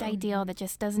perfect ideal that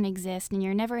just doesn't exist, and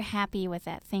you're never happy with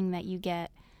that thing that you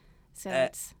get. So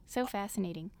it's so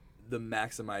fascinating. The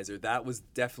maximizer, that was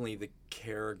definitely the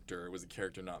character. It was a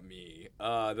character, not me,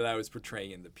 that I was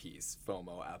portraying in the piece.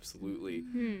 FOMO, absolutely.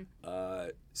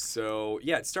 So,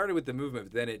 yeah, it started with the movement,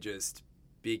 but then it just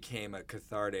became a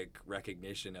cathartic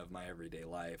recognition of my everyday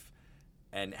life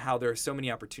and how there are so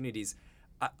many opportunities.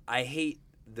 I hate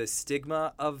the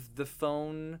stigma of the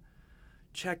phone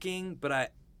checking,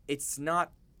 but it's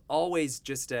not always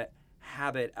just a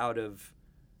habit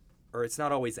or it's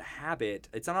not always a habit.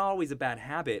 It's not always a bad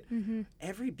habit.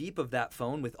 Every beep of that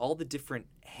phone with all the different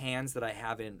hands that I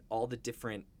have in all the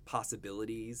different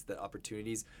possibilities, the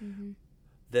opportunities,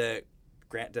 the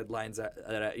grant deadlines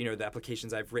the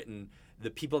applications I've written, the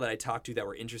people that I talked to that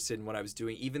were interested in what I was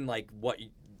doing, even like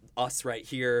us right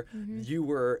here, you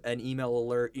were an email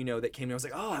alert, that came in. I was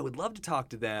like, oh, I would love to talk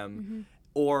to them.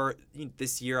 Or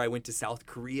this year I went to South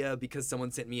Korea because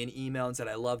someone sent me an email and said,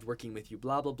 I loved working with you,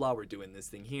 blah, blah, blah. We're doing this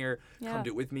thing here. Come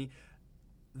do it with me.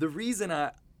 The reason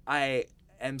I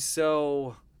am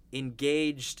so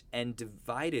engaged and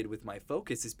divided with my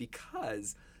focus is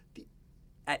because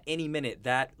at any minute,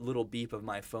 that little beep of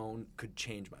my phone could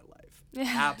change my life.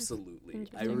 Absolutely.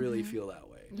 I really feel that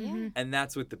way. Yeah. And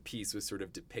that's what the piece was sort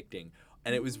of depicting.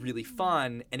 And it was really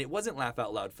fun. And it wasn't laugh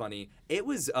out loud funny. It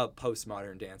was a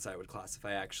postmodern dance, I would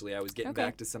classify, actually. I was getting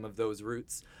back to some of those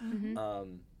roots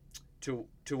to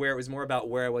where it was more about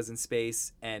where I was in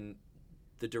space and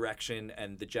the direction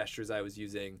and the gestures I was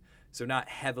using. So not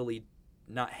heavy.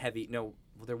 No,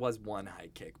 well, there was one high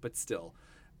kick, but still.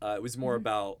 It was more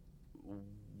about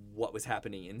what was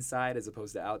happening inside as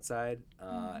opposed to outside,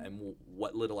 and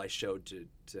what little I showed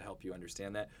to help you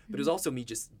understand that. But it was also me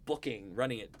just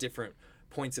running at different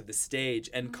points of the stage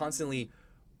and constantly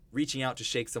reaching out to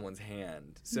shake someone's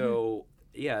hand. So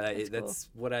that's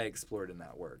cool. What I explored in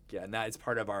that work. Yeah, and that is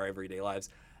part of our everyday lives.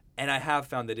 And I have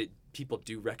found that people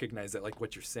do recognize that, like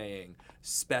what you're saying,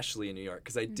 especially in New York,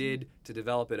 because I did, to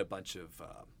develop it, a bunch of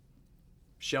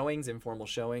showings, informal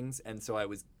showings, and so I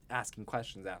was asking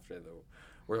questions after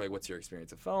like, what's your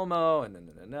experience of FOMO,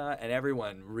 and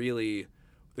everyone really,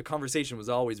 the conversation was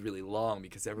always really long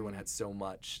because everyone had so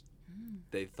much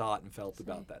they thought and felt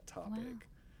about that topic.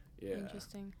 Wow. Yeah.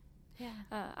 Interesting. Yeah.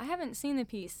 I haven't seen the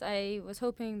piece. I was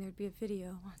hoping there'd be a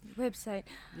video on the website.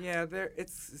 Yeah,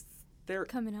 they're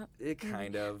coming up.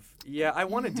 Kind of. Yeah, I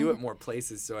want to do it more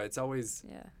places, so it's always.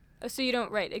 Yeah. Oh, so you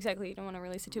don't, right, exactly, you don't want to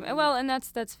release it too much. Well, and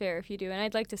that's fair if you do, and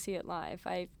I'd like to see it live.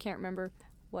 I can't remember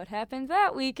what happened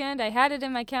that weekend. I had it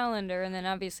in my calendar, and then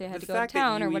obviously I had to go to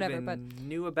town or whatever. But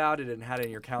knew about it and had it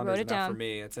in your calendar is enough for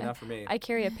me. It's enough for me. I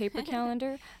carry a paper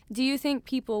calendar. Do you think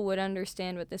people would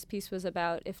understand what this piece was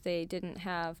about if they didn't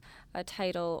have a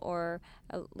title or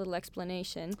a little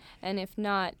explanation? And if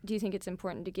not, do you think it's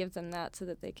important to give them that so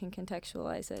that they can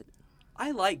contextualize it?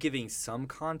 I like giving some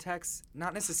context,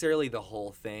 not necessarily the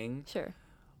whole thing. Sure.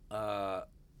 But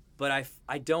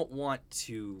I don't want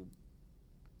to.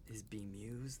 Is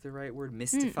bemused the right word?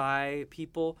 Mystify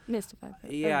people? Mystify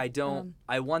people. Yeah, I don't.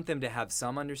 I want them to have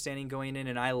some understanding going in,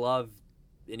 and I love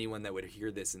anyone that would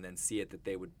hear this and then see it, that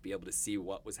they would be able to see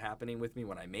what was happening with me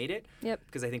when I made it. Yep.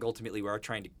 Because I think ultimately we are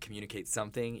trying to communicate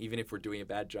something, even if we're doing a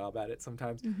bad job at it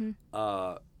sometimes.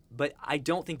 But I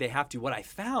don't think they have to. What I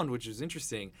found, which was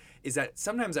interesting, is that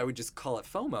sometimes I would just call it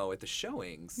FOMO at the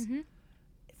showings,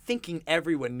 thinking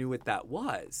everyone knew what that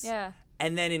was. Yeah.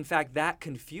 And then, in fact, that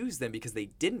confused them because they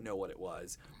didn't know what it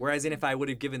was. Whereas if I would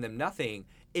have given them nothing,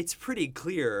 it's pretty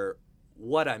clear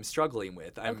what I'm struggling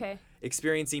with. I'm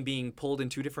experiencing being pulled in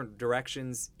two different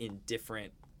directions in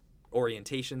different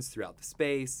orientations throughout the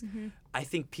space. I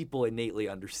think people innately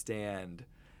understand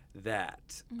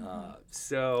that.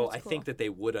 So That's I think that they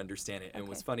would understand it. And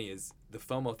what's funny is the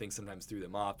FOMO thing sometimes threw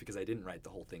them off because I didn't write the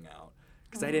whole thing out.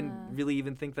 Because I didn't really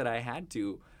even think that I had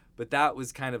to. But that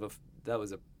was kind of a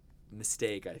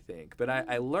mistake, I think. But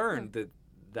I learned that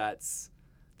that's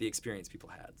the experience people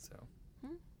had. So.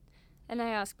 And I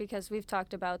ask because we've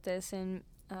talked about this in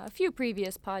a few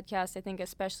previous podcasts, I think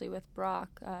especially with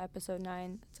Brock, episode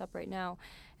 9, it's up right now.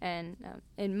 And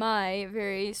in my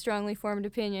very strongly formed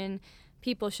opinion,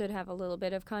 people should have a little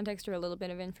bit of context or a little bit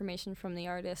of information from the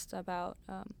artist about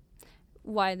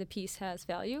why the piece has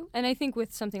value. And I think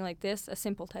with something like this, a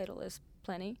simple title is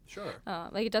plenty. Sure.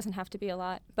 Like it doesn't have to be a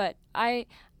lot, but I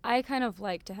kind of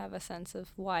like to have a sense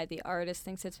of why the artist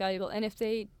thinks it's valuable. And if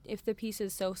the piece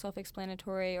is so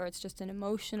self-explanatory or it's just an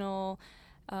emotional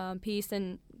piece,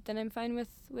 then I'm fine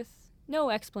with no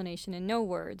explanation and no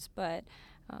words. But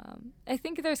I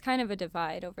think there's kind of a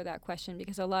divide over that question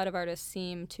because a lot of artists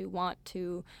seem to want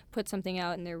to put something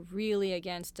out and they're really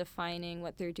against defining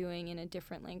what they're doing in a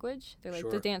different language. They're like,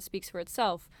 the dance speaks for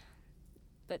itself.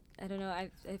 But I don't know, I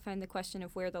find the question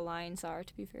of where the lines are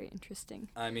to be very interesting.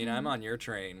 I mean, I'm on your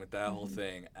train with that whole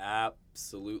thing.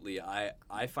 Absolutely. I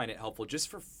find it helpful just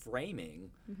for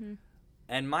framing.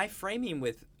 And my framing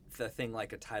with the thing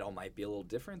like a title might be a little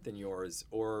different than yours,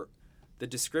 or the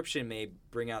description may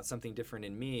bring out something different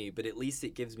in me, but at least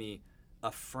it gives me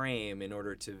a frame in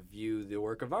order to view the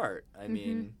work of art. I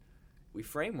mean, we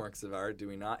frame works of art, do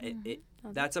we not?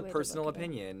 That's a personal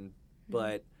opinion,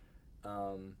 but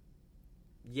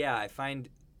I find,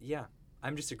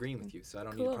 I'm just agreeing with you, so I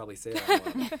don't need to probably say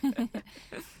that more.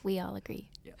 We all agree.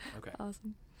 Yeah, okay.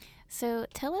 Awesome. So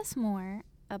tell us more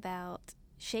about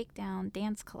Shakedown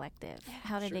Dance Collective.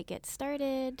 How did it get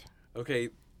started? Okay,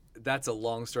 that's a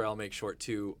long story. I'll make short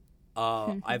too.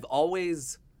 I've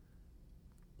always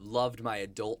loved my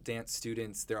adult dance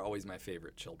students. They're always my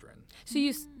favorite children. So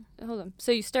hold on.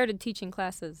 So you started teaching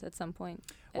classes at some point?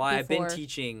 Well, I've been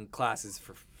teaching classes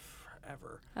for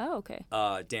forever. Oh, okay.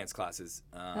 Dance classes.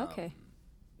 Okay.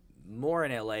 More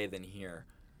in LA than here.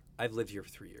 I've lived here for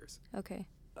 3 years. Okay.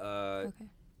 Okay.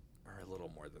 Or a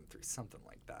little more than 3, something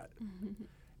like that.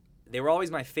 They were always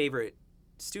my favorite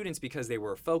students because they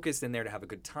were focused and there to have a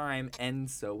good time, and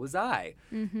so was I.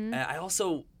 And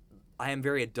I am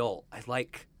very adult. I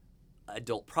like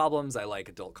adult problems. I like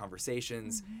adult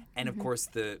conversations. And of course,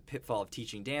 the pitfall of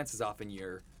teaching dance is often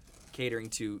you're catering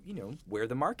to, where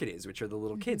the market is, which are the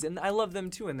little kids. And I love them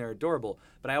too, and they're adorable.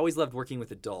 But I always loved working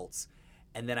with adults.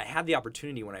 And then I had the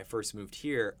opportunity when I first moved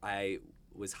here, I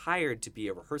was hired to be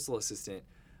a rehearsal assistant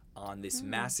on this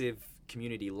massive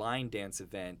community line dance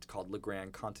event called Le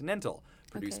Grand Continental,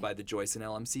 produced by the Joyce and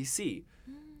LMCC,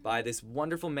 by this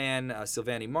wonderful man,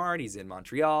 Sylvani Mard. He's in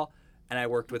Montreal. And I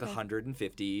worked with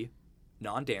 150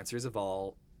 non-dancers of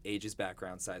all ages,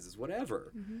 backgrounds, sizes,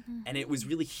 whatever. And it was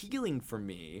really healing for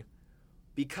me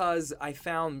because I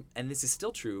found, and this is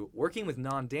still true, working with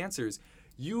non-dancers,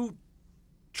 you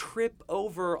trip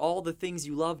over all the things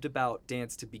you loved about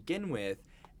dance to begin with,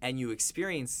 and you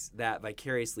experience that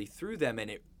vicariously through them,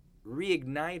 and it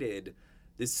reignited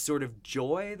this sort of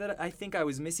joy that I think I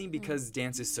was missing because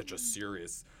dance is such a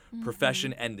serious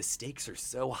profession and the stakes are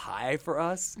so high for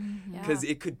us because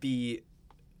it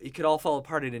could all fall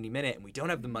apart at any minute, and we don't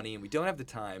have the money and we don't have the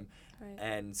time.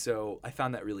 And so I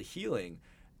found that really healing.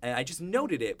 And I just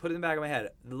noted it, put it in the back of my head.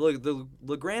 The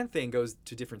Le Grand thing goes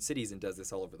to different cities and does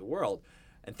this all over the world.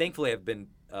 And thankfully I've been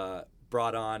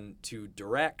brought on to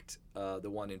direct the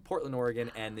one in Portland,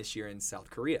 Oregon, and this year in South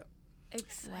Korea.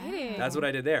 Exciting. That's what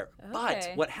I did there. Okay.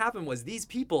 But what happened was these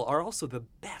people are also the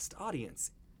best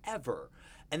audience ever.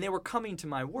 And they were coming to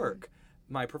my work,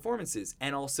 my performances.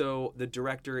 And also the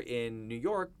director in New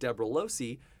York, Deborah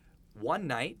Losi, one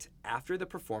night after the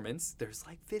performance, there's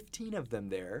like 15 of them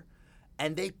there,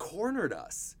 and they cornered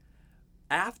us.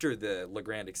 After the Le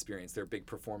Grand experience, their big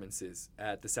performances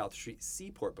at the South Street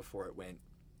Seaport before it went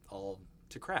all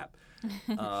to crap.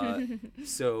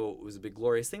 So it was a big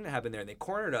glorious thing that happened there, and they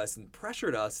cornered us and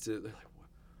pressured us to, like,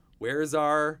 where's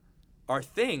our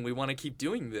thing? We want to keep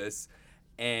doing this.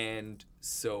 And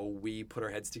so we put our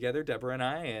heads together, Deborah and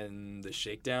I, and the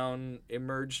Shakedown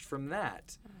emerged from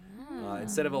that.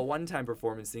 Instead of a one-time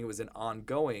performance thing, it was an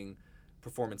ongoing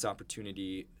performance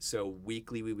opportunity. So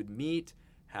weekly we would meet,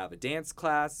 have a dance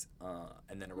class,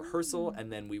 and then a rehearsal,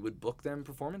 and then we would book them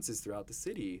performances throughout the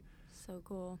city. So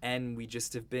cool. And we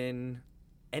just have been,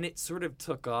 and it sort of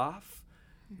took off.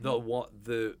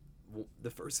 The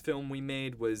first film we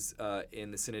made was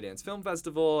in the Cinedance Film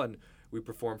Festival, and we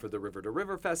performed for the River to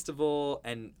River Festival,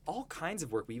 and all kinds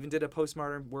of work. We even did a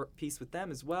postmodern work piece with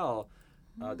them as well,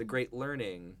 The Great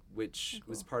Learning, which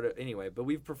was part of, anyway. But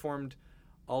we've performed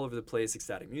all over the place,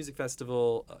 Ecstatic Music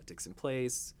Festival, Dixon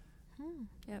Place,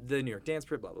 the New York Dance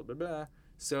Parade, blah, blah, blah, blah.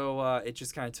 So it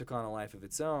just kind of took on a life of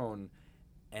its own.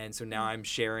 And so now I'm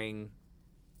sharing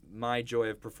my joy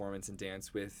of performance and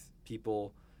dance with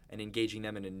people and engaging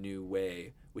them in a new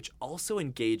way, which also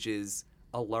engages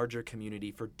a larger community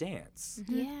for dance.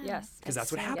 Yes. Because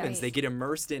that's what happens. They get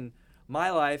immersed in my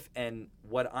life and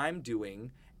what I'm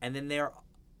doing, and then they're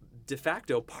de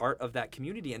facto part of that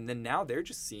community. And then now they're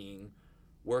just seeing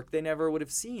work they never would have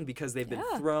seen because they've been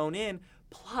thrown in.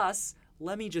 Plus,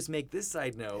 let me just make this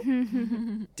side note.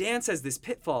 Dance has this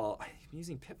pitfall. I'm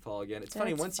using pitfall again. It's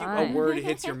funny, once a word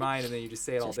hits your mind and then you just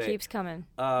say it all day. Just keeps coming.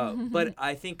 But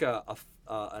I think a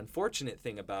unfortunate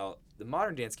thing about the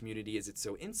modern dance community is it's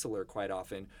so insular quite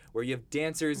often, where you have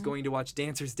dancers going to watch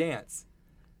dancers dance.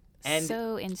 And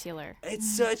so insular.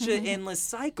 It's such an endless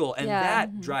cycle, and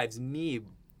that drives me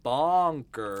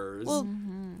bonkers. Well,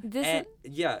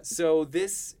 so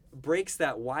this breaks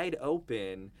that wide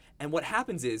open, and what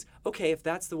happens is, okay, if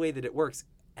that's the way that it works,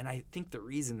 and I think the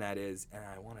reason that is, and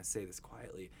I want to say this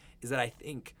quietly, is that I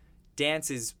think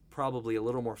dance is probably a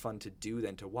little more fun to do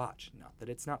than to watch. Not that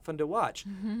it's not fun to watch,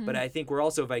 but I think we're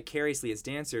also vicariously as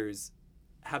dancers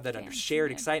have that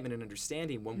shared excitement and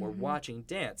understanding when we're watching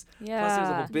dance. Plus there's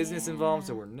a whole business involved,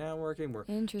 so we're networking,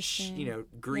 we're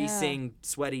greasing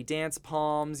sweaty dance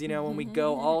palms, when we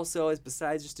go also, as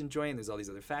besides just enjoying, there's all these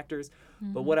other factors.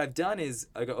 But what I've done is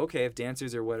I go, okay, if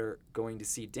dancers are what are going to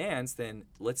see dance, then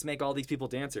let's make all these people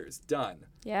dancers. Done.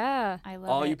 Yeah. I love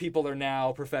all it. you people are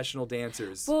now professional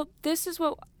dancers. Well, this is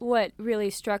what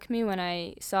really struck me when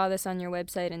I saw this on your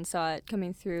website and saw it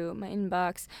coming through my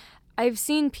inbox. I've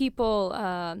seen people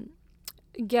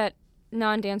get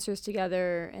non-dancers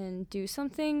together and do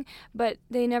something, but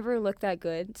they never look that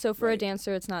good. So for a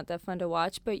dancer, it's not that fun to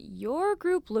watch. But your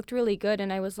group looked really good,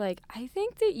 and I was like, I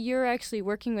think that you're actually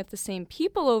working with the same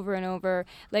people over and over,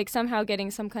 like somehow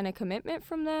getting some kind of commitment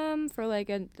from them for like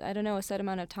a set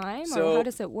amount of time, or how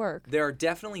does it work? There are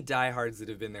definitely diehards that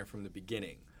have been there from the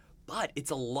beginning. But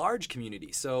it's a large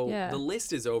community, so the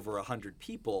list is over 100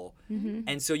 people,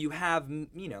 and so you have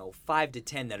 5 to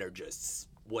 10 that are just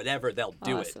whatever, they'll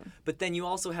do it. But then you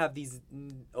also have these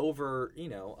over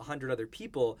 100 other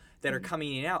people that are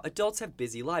coming in and out. Adults have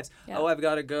busy lives. Yeah. Oh, I've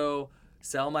got to go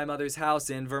sell my mother's house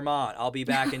in Vermont. I'll be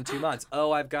back in 2 months.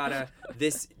 Oh, I've got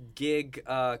this gig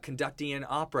conducting an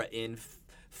opera in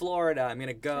Florida. I'm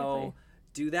gonna go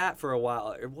do that for a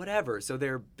while or whatever. So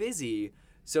they're busy.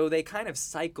 So they kind of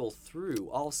cycle through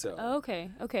also. Oh,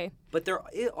 okay. But there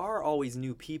are always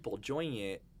new people joining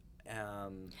it.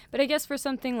 But I guess for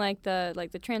something like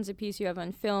the transit piece you have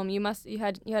on film, you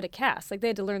had a cast. Like they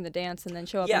had to learn the dance and then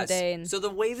show up on the day. So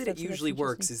the way that it usually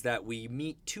works is that we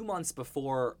meet 2 months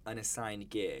before an assigned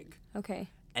gig. Okay.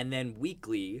 And then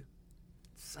weekly,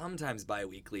 sometimes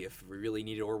bi-weekly if we really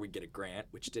need it, or we get a grant,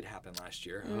 which did happen last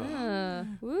year.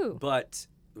 Woo. But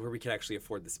where we could actually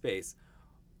afford the space.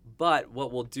 But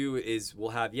what we'll do is we'll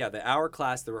have, the hour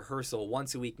class, the rehearsal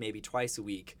once a week, maybe twice a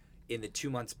week in the 2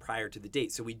 months prior to the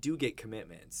date. So we do get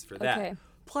commitments for that. Okay.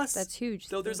 Plus, that's huge.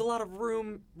 So there's a lot of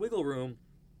wiggle room,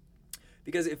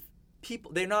 because if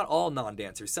people, they're not all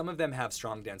non-dancers. Some of them have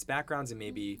strong dance backgrounds and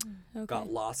maybe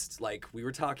got lost, like we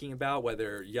were talking about,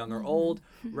 whether young or old,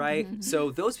 right? So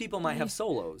those people might have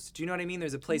solos. Do you know what I mean?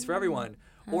 There's a place for everyone.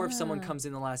 Or if someone comes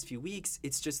in the last few weeks,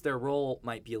 it's just their role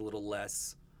might be a little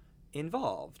less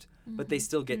involved, but they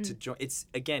still get to join. It's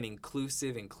again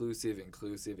inclusive,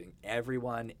 and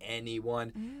everyone,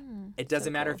 anyone. It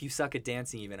doesn't matter if you suck at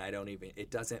dancing. It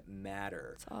doesn't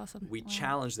matter. That's awesome. We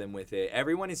challenge them with it.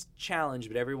 Everyone is challenged,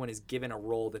 but everyone is given a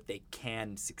role that they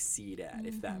can succeed at,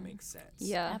 if that makes sense.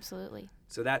 Yeah, absolutely.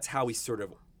 So that's how we sort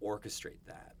of orchestrate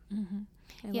that.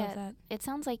 I love that. It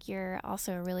sounds like you're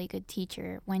also a really good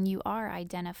teacher when you are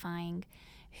identifying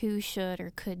who should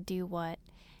or could do what,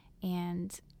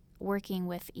 and working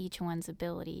with each one's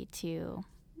ability to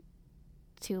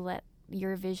let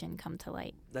your vision come to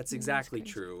light. That's exactly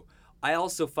true. I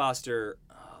also foster,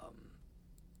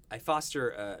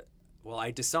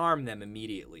 I disarm them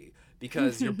immediately,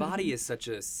 because your body is such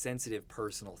a sensitive,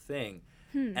 personal thing.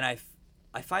 And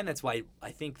I find that's why I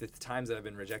think that the times that I've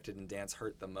been rejected in dance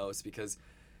hurt the most, because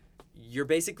you're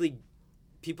basically,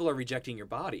 people are rejecting your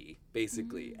body,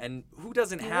 basically. And who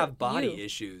doesn't have body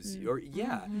issues?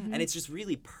 And it's just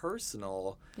really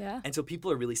personal. Yeah. And so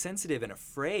people are really sensitive and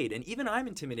afraid. And even I'm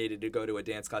intimidated to go to a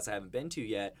dance class I haven't been to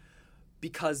yet,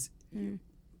 because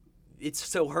it's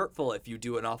so hurtful if you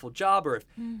do an awful job, or if,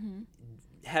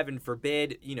 heaven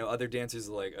forbid, other dancers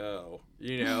are like, oh,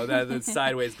 that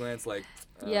sideways glance, like,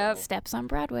 oh. Yeah, steps on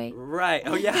Broadway. Right.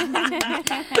 Oh, yeah.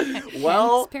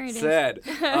 Well said.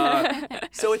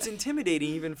 So it's intimidating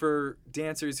even for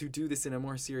dancers who do this in a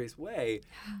more serious way.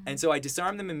 And so I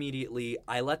disarm them immediately.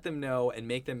 I let them know and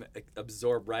make them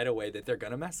absorb right away that they're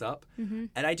going to mess up. And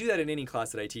I do that in any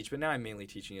class that I teach, but now I'm mainly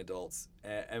teaching adults.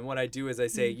 And what I do is I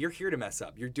say, you're here to mess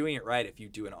up. You're doing it right if you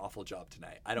do an awful job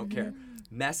tonight. I don't care.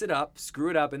 Mess it up, screw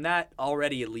it up, and that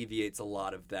already alleviates a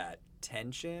lot of that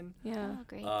tension. Yeah. Oh,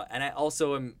 great. And I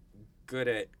also am good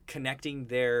at connecting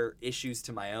their issues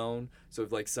to my own. So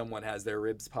if like someone has their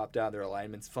ribs popped out, their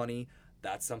alignment's funny,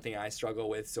 that's something I struggle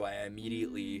with. So I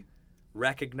immediately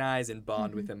recognize and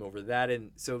bond with them over that.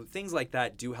 And so things like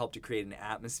that do help to create an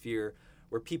atmosphere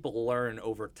where people learn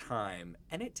over time.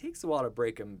 And it takes a while to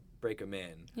break them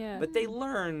in. Yeah. But they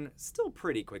learn still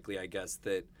pretty quickly, I guess,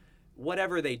 that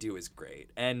whatever they do is great,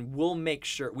 and we'll make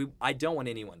sure I don't want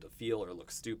anyone to feel or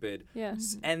look stupid. Yeah.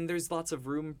 And there's lots of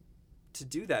room to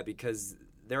do that, because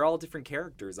they're all different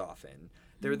characters often.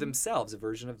 They're themselves, a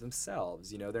version of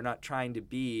themselves. They're not trying to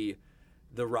be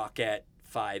the Rockette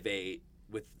 5'8"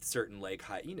 with certain leg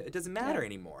height. It doesn't matter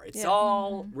anymore. It's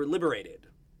all, we're liberated.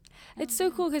 It's so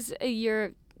cool, because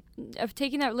you're of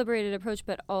taking that liberated approach,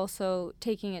 but also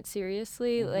taking it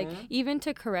seriously. Like, even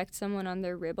to correct someone on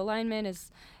their rib alignment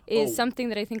is something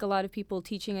that I think a lot of people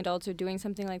teaching adults or doing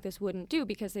something like this wouldn't do,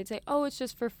 because they'd say, oh, it's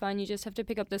just for fun. You just have to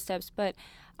pick up the steps. But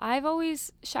I've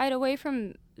always shied away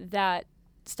from that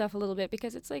stuff a little bit,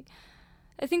 because it's like,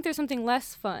 I think there's something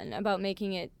less fun about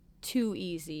making it too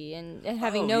easy and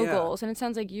having no goals. And it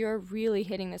sounds like you're really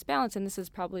hitting this balance. And this is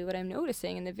probably what I'm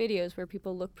noticing in the videos, where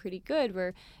people look pretty good,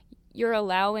 where you're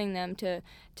allowing them to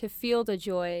feel the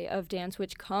joy of dance,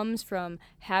 which comes from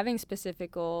having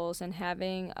specific goals and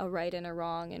having a right and a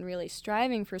wrong and really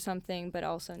striving for something, but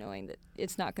also knowing that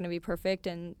it's not going to be perfect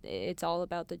and it's all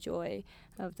about the joy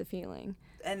of the feeling.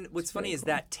 And what's funny really is cool.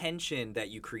 that tension that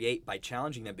you create by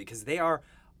challenging them, because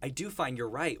I do find you're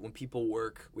right. When people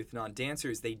work with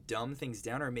non-dancers, they dumb things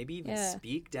down or maybe even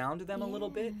speak down to them a little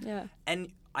bit. Yeah.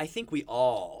 And I think we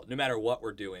all, no matter what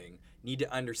we're doing, need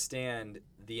to understand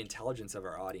the intelligence of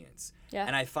our audience. Yeah.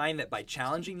 And I find that by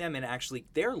challenging them and actually,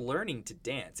 they're learning to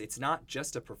dance. It's not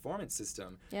just a performance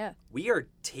system. Yeah. We are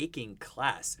taking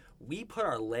class. We put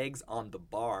our legs on the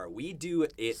bar. We do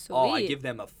it all. I give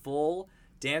them a full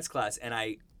dance class, and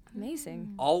I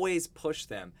Amazing. always push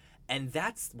them. And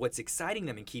that's what's exciting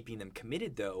them and keeping them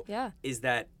committed, though, is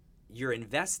that you're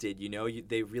invested,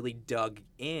 they really dug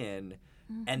in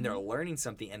and they're learning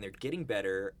something and they're getting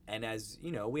better. And as,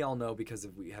 we all know because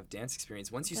we have dance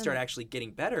experience, once you start actually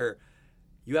getting better,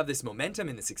 you have this momentum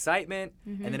and this excitement,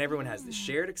 and then everyone has this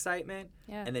shared excitement.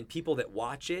 Yeah. And then people that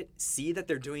watch it see that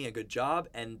they're doing a good job,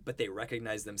 but they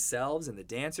recognize themselves and the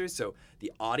dancers. So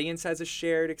the audience has a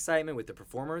shared excitement with the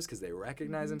performers because they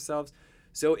recognize themselves.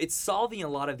 So it's solving a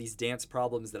lot of these dance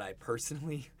problems that I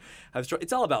personally have struggled.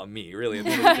 It's all about me, really, at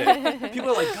the end of the day. People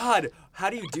are like, God, how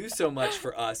do you do so much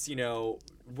for us?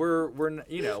 We're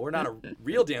not a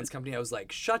real dance company. I was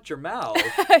like, shut your mouth.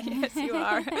 Yes, you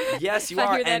are. Yes, you I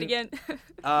are. hear that And again.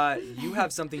 you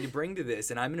have something to bring to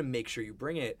this, and I'm going to make sure you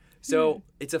bring it. So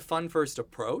it's a fun first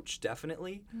approach,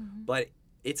 definitely, but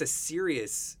it's a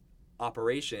serious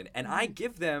operation. And I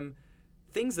give them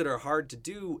things that are hard to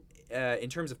do in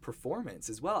terms of performance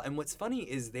as well. And what's funny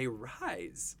is they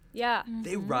rise. Yeah.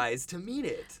 They rise to meet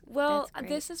it. Well, That's great.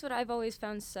 this is what I've always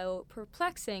found so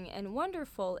perplexing and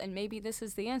wonderful, and maybe this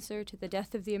is the answer to the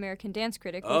death of the American dance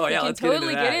critic, which we can let's get into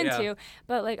totally that, get into.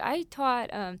 But like I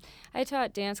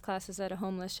taught dance classes at a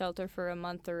homeless shelter for a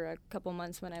month or a couple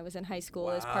months when I was in high school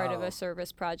as part of Wow. a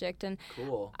service project, and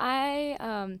Cool.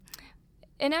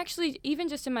 And actually, even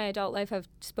just in my adult life, I've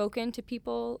spoken to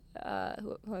people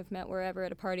who I've met wherever,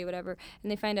 at a party, whatever,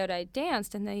 and they find out I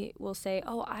danced, and they will say,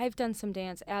 oh, I've done some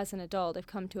dance as an adult. I've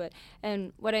come to it.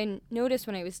 And what I noticed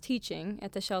when I was teaching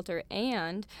at the shelter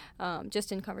and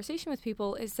just in conversation with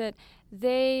people is that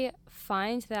they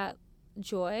find that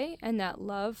joy and that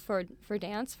love for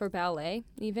dance, for ballet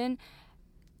even,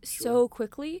 so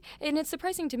quickly. And it's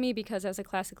surprising to me because as a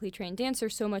classically trained dancer,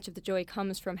 so much of the joy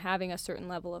comes from having a certain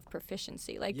level of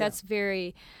proficiency. That's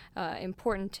very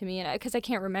important to me, and because I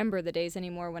can't remember the days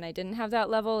anymore when I didn't have that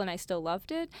level and I still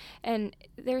loved it. And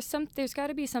there's got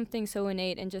to be something so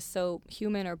innate and just so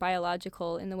human or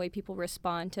biological in the way people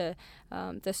respond to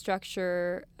the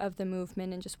structure of the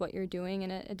movement and just what you're doing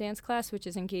in a dance class, which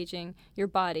is engaging your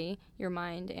body, your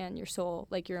mind, and your soul,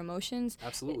 like your emotions.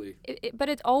 Absolutely. But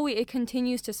it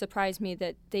continues to surprise me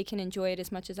that they can enjoy it as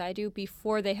much as I do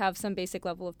before they have some basic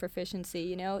level of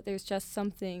proficiency. There's just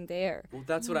something there. Well,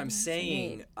 that's what I'm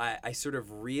saying. I sort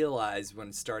of realized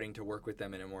when starting to work with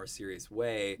them in a more serious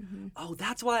way, oh,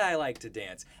 that's why I like to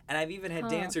dance. And I've even had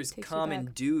dancers come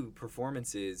and do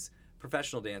performances,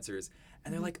 professional dancers,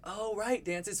 and they're like, oh, right,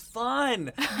 dance is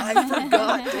fun. I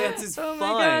forgot dance is fun.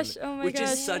 Oh my which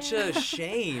gosh. is such a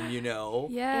shame,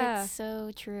 Yeah. It's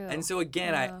so true. And so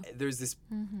again, there's this,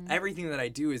 everything that I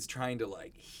do is trying to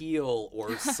like heal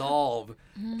or solve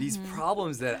these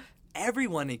problems that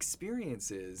everyone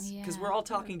experiences because we're all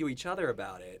talking to each other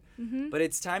about it. But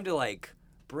it's time to like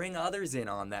bring others in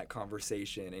on that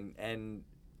conversation,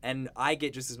 and I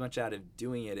get just as much out of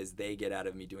doing it as they get out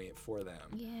of me doing it for them.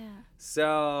 Yeah.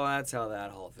 So that's how that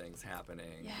whole thing's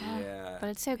happening. Yeah. But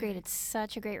it's so great. It's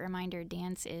such a great reminder.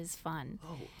 Dance is fun.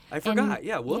 Oh, I forgot. And-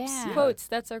 yeah. Whoops. yeah. Yeah. Quotes.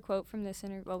 That's our quote from this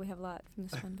interview. Well, we have a lot from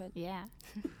this one, but Yeah.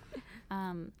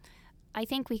 I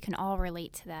think we can all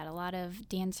relate to that. A lot of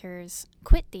dancers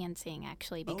quit dancing,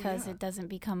 actually, because it doesn't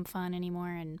become fun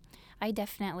anymore. And I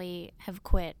definitely have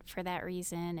quit for that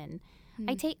reason. And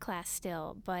I take class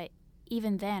still, but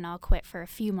even then I'll quit for a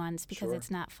few months because it's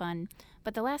not fun.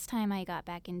 But the last time I got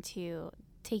back into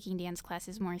taking dance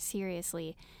classes more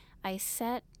seriously, I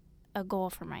set a goal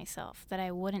for myself that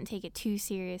I wouldn't take it too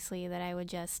seriously, that I would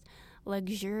just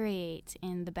luxuriate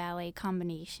in the ballet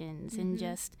combinations and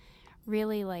just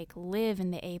really like live in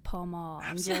the épaulement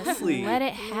and just Absolutely. let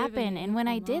it Live in happen. the And when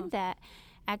I épaulement. did that,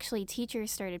 actually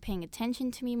teachers started paying attention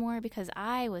to me more because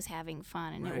I was having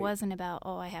fun and it Right. wasn't about,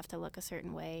 oh, I have to look a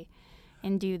certain way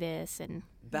and do this. And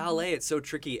Ballet, it's so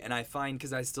tricky, and I find,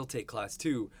 because I still take class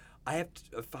too, I have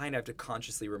to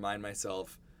consciously remind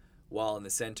myself while in the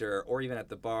center or even at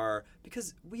the bar,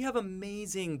 because we have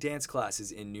amazing dance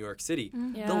classes in New York City.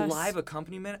 The Yes. live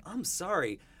accompaniment, I'm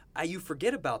sorry, you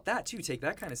forget about that too. Take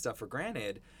that kind of stuff for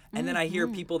granted. And then I hear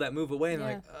people that move away and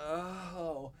they're like,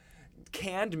 oh,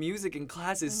 canned music in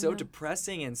class is so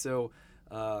depressing and so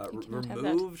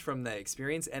removed from the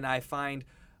experience. And I find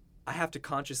I have to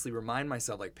consciously remind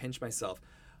myself, like pinch myself,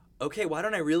 okay, why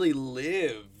don't I really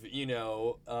live,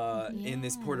 in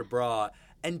this port de bras?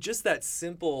 And just that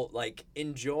simple, like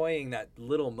enjoying that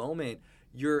little moment,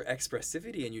 your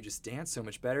expressivity, and you just dance so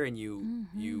much better, and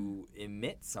you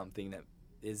emit something that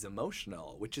is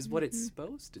emotional, which is what it's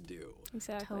supposed to do.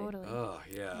 Exactly. Totally. Oh,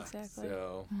 yeah. Exactly.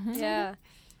 So Yeah.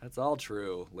 that's all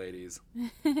true, ladies.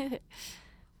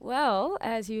 Well,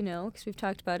 as you know, because we've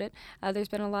talked about it, there's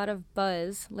been a lot of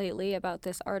buzz lately about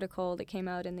this article that came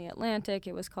out in The Atlantic.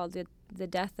 It was called The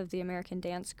Death of the American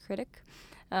Dance Critic.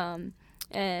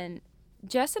 And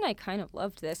Jess and I kind of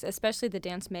loved this, especially the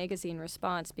Dance Magazine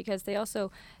response, because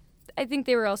I think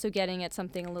they were also getting at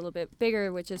something a little bit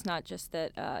bigger, which is not just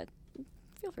that,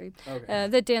 feel free,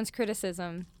 that dance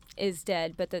criticism is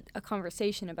dead, but that a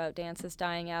conversation about dance is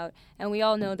dying out. And we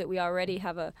all know that we already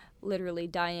have a literally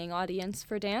dying audience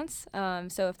for dance.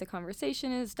 So if the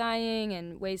conversation is dying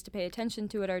and ways to pay attention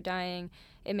to it are dying,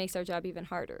 it makes our job even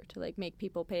harder to like make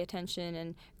people pay attention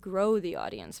and grow the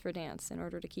audience for dance in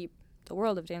order to keep the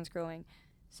world of dance growing.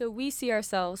 So we see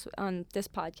ourselves on this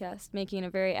podcast making a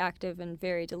very active and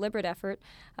very deliberate effort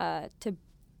to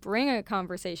bring a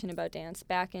conversation about dance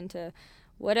back into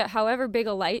however big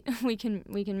a light we can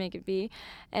make it be.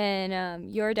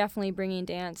 And you're definitely bringing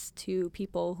dance to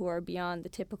people who are beyond the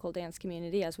typical dance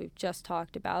community, as we've just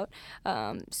talked about.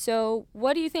 So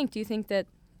what do you think? Do you think that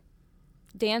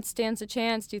dance stands a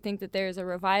chance? Do you think that there's a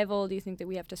revival? Do you think that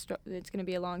we have to it's going to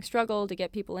be a long struggle to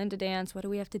get people into dance? What do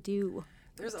we have to do?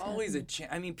 There's always a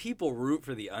chance. I mean, people root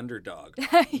for the underdog.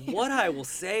 Yeah. What I will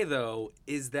say, though,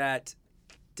 is that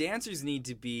dancers need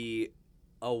to be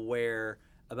aware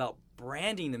about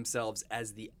branding themselves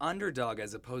as the underdog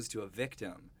as opposed to a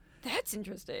victim. That's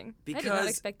interesting. Because I did not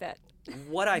expect that.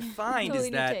 What I find Totally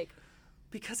is new that take.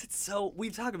 because it's so,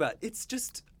 we've talked about, it's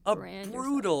just a Brand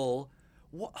brutal,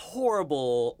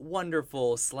 horrible,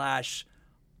 wonderful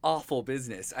 / awful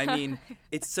business. I mean,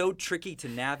 it's so tricky to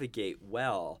navigate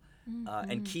well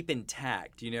and keep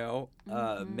intact,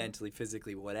 mentally,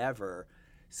 physically, whatever.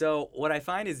 So what I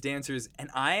find is dancers, and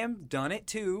I am done it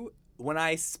too, when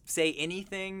I say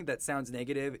anything that sounds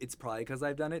negative, it's probably because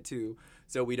I've done it too.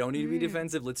 So we don't need to be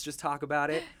defensive. Let's just talk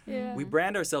about it. Yeah. We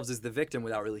brand ourselves as the victim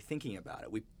without really thinking about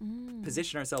it. We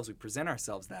position ourselves, we present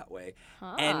ourselves that way.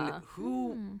 And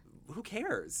who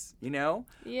cares, Yeah.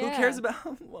 Who cares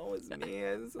about what was me?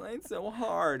 It's like so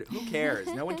hard. Who cares?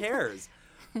 No one cares.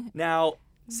 Now,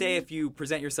 say if you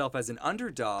present yourself as an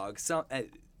underdog,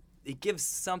 it gives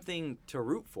something to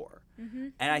root for.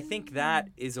 And I think that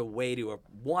is a way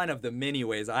one of the many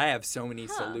ways. I have so many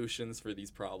solutions for these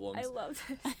problems. I love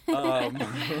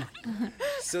this.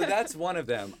 So that's one of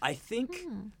them. I think,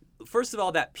 first of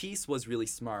all, that piece was really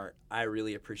smart. I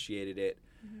really appreciated it.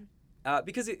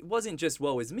 Because it wasn't just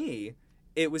woe is me.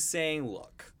 It was saying,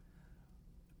 look,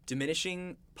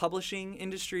 diminishing publishing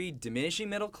industry, diminishing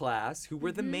middle class, who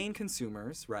were the main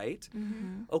consumers, right?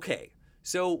 Okay,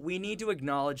 so we need to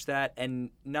acknowledge that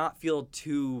and not feel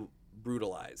too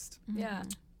brutalized. Yeah.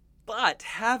 But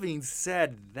having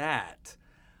said that,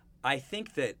 I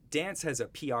think that dance has a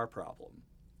PR problem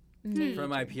from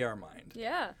my PR mind.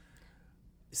 Yeah.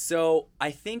 So I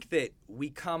think that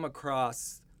we come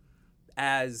across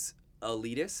as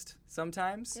elitist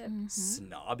sometimes,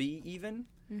 snobby even.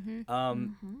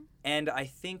 And I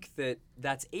think that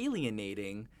that's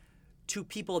alienating to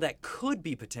people that could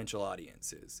be potential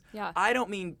audiences. Yeah. I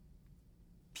don't mean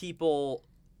people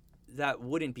that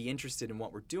wouldn't be interested in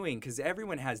what we're doing, because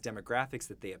everyone has demographics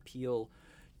that they appeal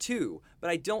to.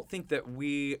 But I don't think that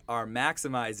we are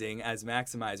maximizing as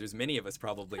maximizers. Many of us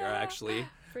probably are actually.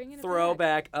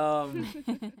 Throwback.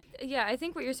 Yeah, I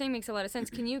think what you're saying makes a lot of sense.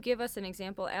 Can you give us an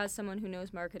example as someone who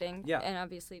knows marketing? Yeah. And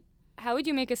obviously, how would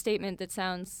you make a statement that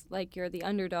sounds like you're the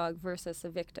underdog versus a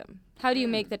victim? How do you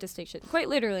make that distinction? Quite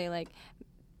literally, like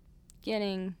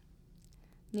getting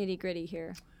nitty-gritty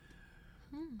here.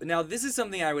 Now, this is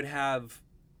something I would have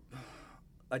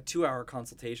a 2-hour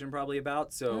consultation probably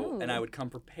about, and I would come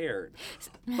prepared.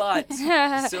 But,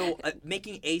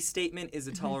 making a statement is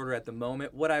a tall order at the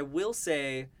moment. What I will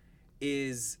say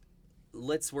is,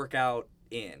 let's work out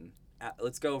in.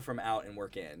 Let's go from out and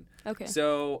work in. Okay.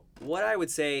 So what I would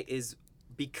say is,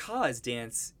 because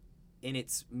dance, in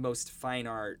its most fine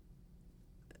art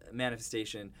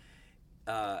manifestation,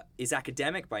 is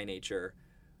academic by nature,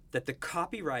 that the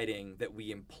copywriting that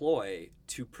we employ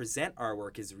to present our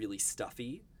work is really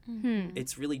stuffy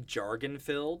It's really jargon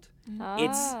filled.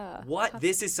 Ah.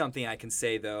 This is something I can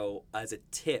say though as a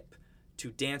tip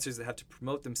to dancers that have to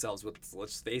promote themselves.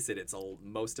 Let's face it, it's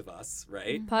most of us,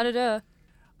 right? Pas de deux.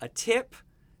 A tip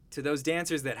to those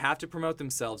dancers that have to promote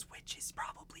themselves, which is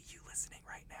probably you listening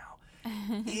right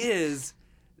now, is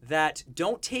that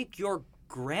don't take your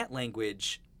grant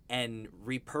language and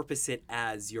repurpose it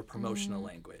as your promotional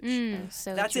language.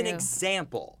 So That's true. an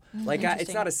example. Like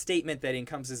it's not a statement that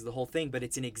encompasses the whole thing, but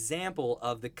it's an example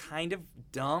of the kind of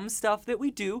dumb stuff that we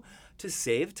do to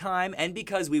save time, and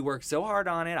because we work so hard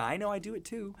on it, I know I do it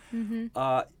too,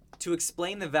 to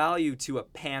explain the value to a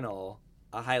panel,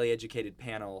 a highly educated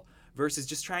panel, versus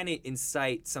just trying to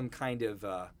incite some kind of,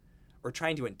 or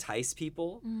trying to entice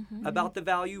people about the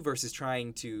value versus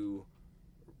trying to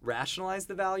rationalize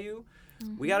the value.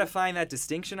 We got to find that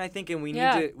distinction, I think, and we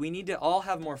need to all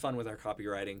have more fun with our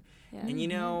copywriting. Yeah. And you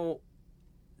know,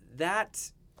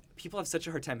 that people have such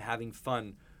a hard time having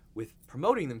fun with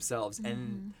promoting themselves.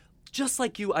 And just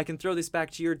like you, I can throw this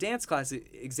back to your dance class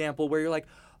example where you're like,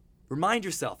 remind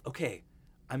yourself, okay,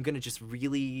 I'm going to just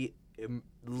really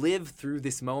live through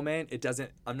this moment.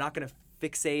 I'm not going to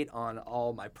fixate on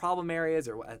all my problem areas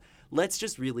let's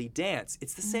just really dance.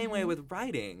 It's the same way with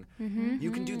writing. You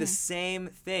can do the same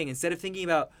thing. Instead of thinking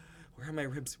about, where are my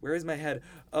ribs? Where is my head?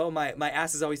 Oh, my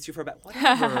ass is always too far back.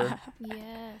 Whatever.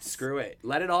 Yes. Screw it.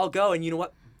 Let it all go. And you know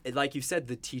what? Like you said,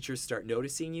 the teachers start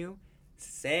noticing you.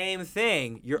 Same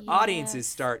thing. Your audiences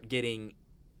start getting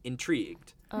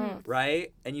intrigued,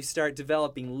 right? And you start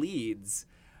developing leads.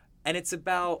 And it's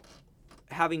about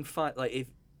having fun. Like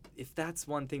if that's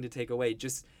one thing to take away,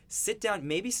 just sit down,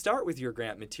 maybe start with your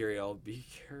grant material, be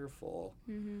careful,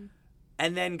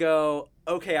 and then go,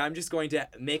 okay, I'm just going to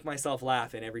make myself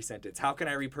laugh in every sentence. How can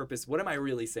I repurpose? What am I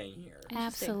really saying here?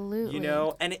 Absolutely. You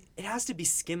know, and it has to be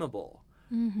skimmable,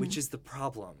 which is the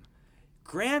problem.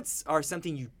 Grants are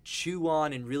something you chew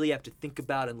on and really have to think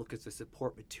about and look at the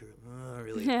support material,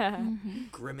 really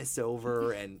grimace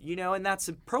over, and, you know, and that's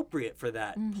appropriate for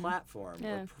that platform.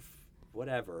 Or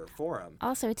whatever forum.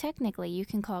 Also, technically, you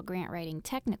can call grant writing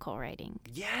technical writing.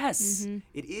 Yes,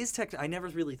 it is technical. I never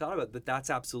really thought about it, but that's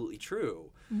absolutely true.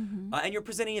 And you're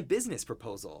presenting a business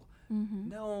proposal.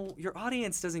 No, your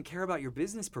audience doesn't care about your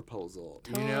business proposal.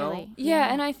 Totally. You know?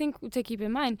 Yeah, and I think to keep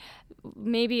in mind,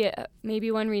 maybe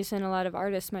one reason a lot of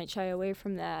artists might shy away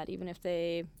from that, even if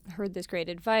they heard this great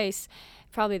advice,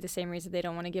 probably the same reason they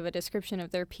don't want to give a description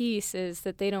of their piece is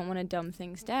that they don't want to dumb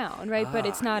things down, right? But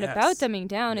it's not about dumbing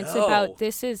down. It's about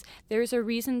there's a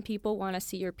reason people want to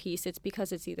see your piece. It's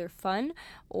because it's either fun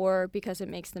or because it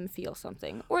makes them feel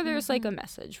something, or there's like a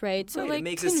message, right? So like it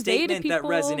makes a statement that people,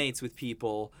 resonates with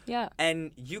people. Yeah. And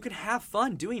you can have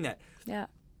fun doing that. Yeah.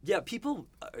 Yeah, people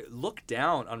look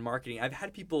down on marketing. I've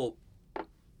had people,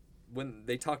 when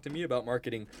they talk to me about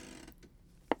marketing,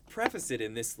 preface it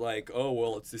in this like, oh,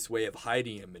 well, it's this way of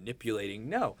hiding and manipulating.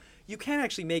 No, you can't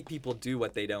actually make people do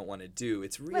what they don't want to do.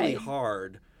 It's really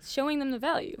hard. Showing them the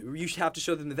value. You have to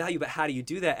show them the value, but how do you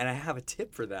do that? And I have a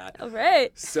tip for that. All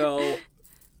right. So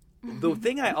the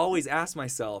thing I always ask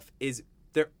myself is,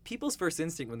 people's first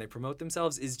instinct when they promote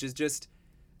themselves is just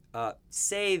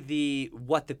say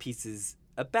what the piece is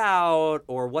about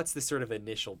or what's the sort of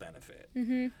initial benefit.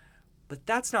 But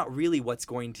that's not really what's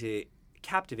going to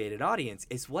captivate an audience.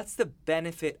 Is what's the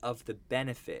benefit of the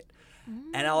benefit.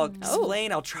 And I'll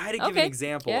explain. I'll try to give an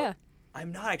example. Yeah.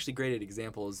 I'm not actually great at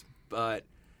examples, but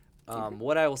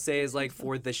what I will say is like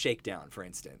for the shakedown, for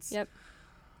instance. Yep.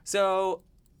 So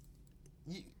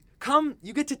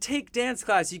you get to take dance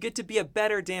class, you get to be a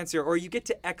better dancer, or you get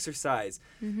to exercise.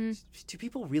 Do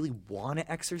people really want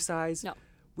to exercise? No.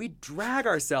 We drag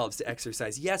ourselves to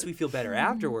exercise. Yes, we feel better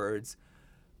afterwards,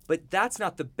 but that's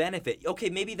not the benefit. Okay,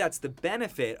 maybe that's the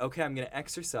benefit. Okay, I'm going to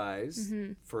exercise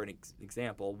for an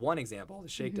example. One example, the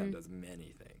shakedown does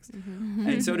many things.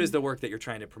 And so does the work that you're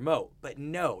trying to promote. But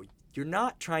no, you're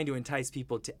not trying to entice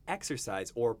people to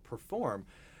exercise or perform.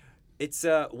 It's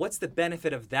what's the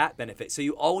benefit of that benefit? So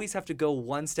you always have to go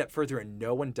one step further, and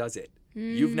no one does it.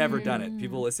 You've never done it.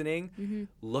 People listening,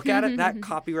 look at it, that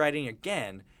copywriting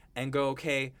again, and go,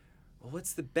 okay, well,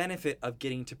 what's the benefit of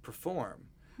getting to perform?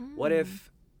 What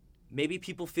if maybe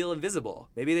people feel invisible?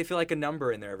 Maybe they feel like a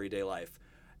number in their everyday life.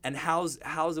 And how's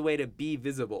a way to be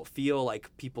visible, feel like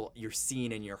people you're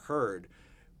seen and you're heard,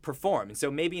 perform? And so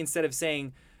maybe instead of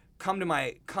saying, come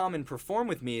and perform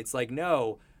with me, it's like,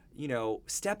 no, you know,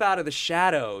 step out of the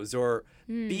shadows or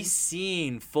be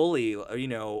seen fully, you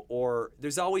know, or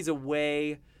there's always a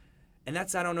way. And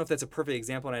I don't know if that's a perfect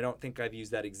example, and I don't think I've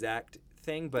used that exact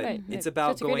thing, but it's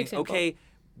about going, okay,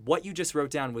 what you just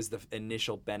wrote down was the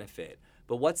initial benefit,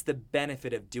 but what's the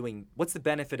benefit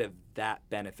of that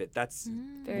benefit? That's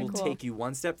Very will cool. take you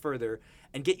one step further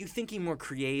and get you thinking more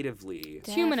creatively.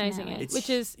 It's humanizing it, It's- which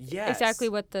is yes. exactly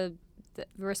what the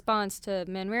response to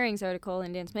Manwaring's article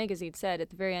in Dance Magazine said. At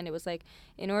the very end, it was like,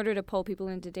 in order to pull people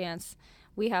into dance,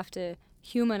 we have to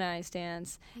humanize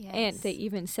dance. Yes. And they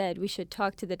even said we should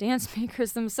talk to the dance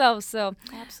makers themselves. So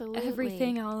Absolutely.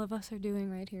 everything all of us are doing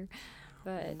right here.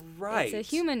 But Right.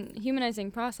 it's a humanizing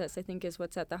process, I think, is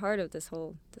what's at the heart of this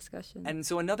whole discussion. And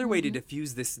so another way to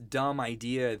diffuse this dumb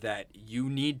idea that you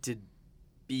need to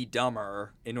be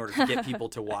dumber in order to get people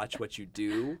to watch what you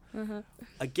do.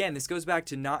 Again, this goes back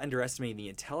to not underestimating the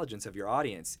intelligence of your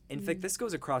audience. In fact, this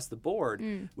goes across the board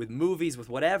with movies, with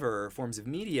whatever forms of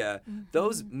media.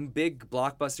 Those big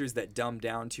blockbusters that dumb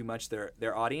down too much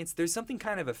their audience, there's something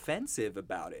kind of offensive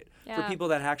about it for Yeah. people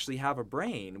that actually have a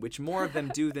brain, which more of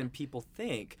them do than people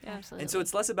think. Absolutely. And so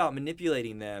it's less about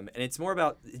manipulating them, and it's more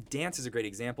about dance is a great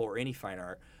example, or any fine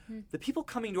art. The people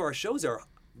coming to our shows are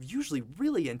usually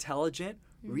really intelligent,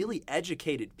 really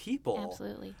educated people.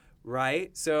 Absolutely. Right?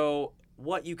 So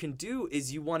what you can do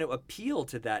is you want to appeal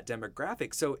to that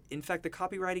demographic. So in fact, the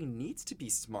copywriting needs to be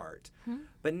smart,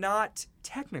 but not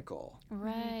technical.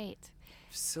 Right.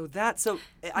 So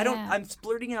I'm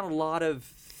splurting out a lot of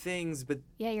things, but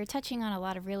Yeah, you're touching on a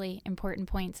lot of really important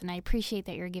points, and I appreciate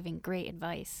that you're giving great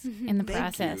advice in the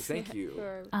thank process. you.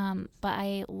 Sure. But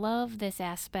I love this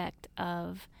aspect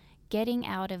of getting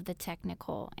out of the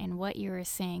technical and what you were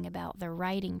saying about the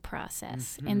writing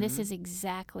process. And this is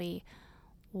exactly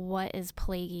what is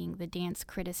plaguing the dance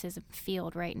criticism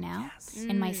field right now, Yes.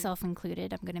 and myself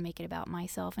included. I'm going to make it about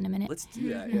myself in a minute. Let's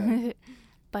do that, yeah.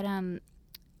 But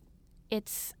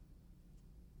it's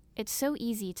so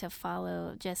easy to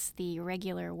follow just the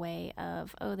regular way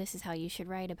of, oh, this is how you should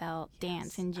write about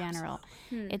dance in general.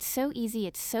 It's so easy.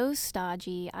 It's so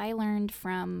stodgy. I learned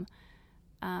from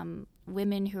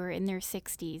women who are in their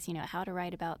 60s, how to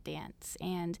write about dance.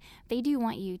 And they do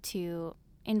want you to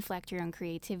inflect your own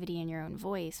creativity and your own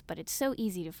voice, but it's so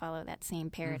easy to follow that same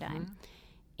paradigm.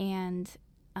 And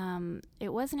it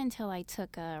wasn't until I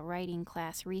took a writing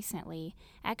class recently,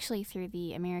 actually through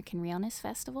the American Realness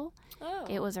Festival. Oh.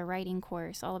 It was a writing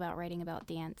course all about writing about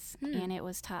dance, and it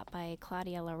was taught by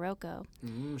Claudia LaRocco,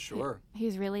 Sure.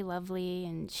 who's really lovely,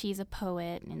 and she's a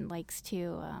poet and likes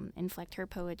to inflect her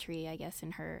poetry, I guess,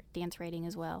 in her dance writing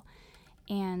as well.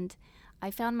 And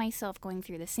I found myself going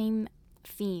through the same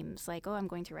themes, like, oh, I'm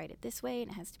going to write it this way,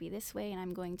 and it has to be this way, and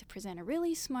I'm going to present a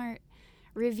really smart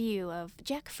review of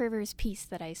Jack Ferver's piece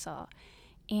that I saw.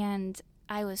 And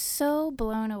I was so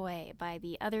blown away by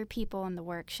the other people in the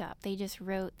workshop. They just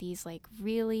wrote these like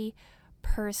really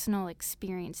personal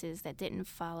experiences that didn't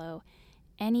follow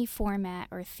any format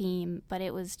or theme, but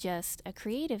it was just a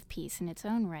creative piece in its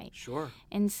own right. Sure.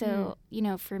 And so,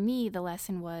 for me, the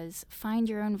lesson was find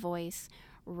your own voice,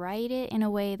 write it in a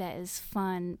way that is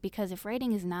fun, because if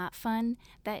writing is not fun,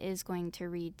 that is going to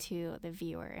read to the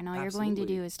viewer. And all you're going to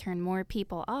do is turn more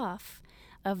people off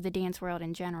of the dance world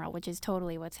in general, which is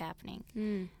totally what's happening.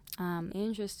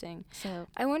 Interesting. So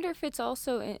I wonder if it's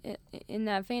also, in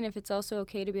that vein, if it's also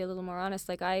okay to be a little more honest.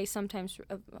 Like, I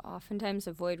oftentimes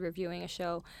avoid reviewing a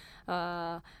show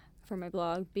for my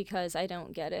blog because I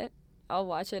don't get it. I'll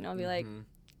watch it and I'll be like,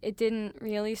 it didn't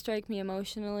really strike me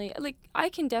emotionally. Like, I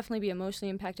can definitely be emotionally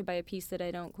impacted by a piece that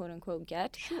I don't quote-unquote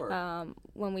get. Sure.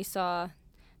 When we saw,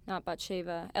 not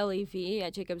Batsheva, LEV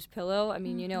at Jacob's Pillow, I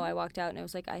mean, I walked out and I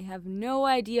was like, I have no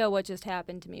idea what just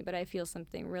happened to me, but I feel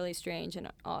something really strange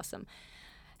and awesome.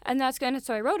 And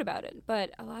so I wrote about it.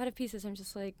 But a lot of pieces I'm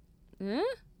just like,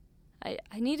 I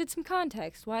needed some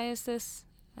context. Why is this?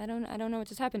 I don't know what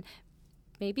just happened.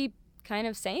 Maybe kind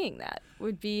of saying that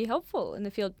would be helpful in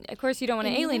the field. Of course, you don't want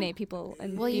to alienate people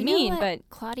and be mean, but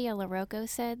Claudia LaRocco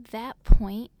said that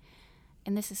point,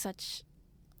 and this is such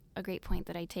a great point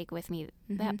that I take with me,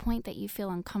 that point that you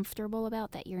feel uncomfortable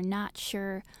about, that you're not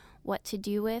sure what to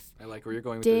do with. I like where you're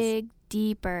going with this. Dig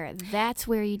deeper. That's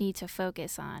where you need to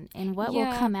focus on. And what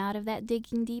will come out of that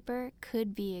digging deeper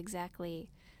could be exactly...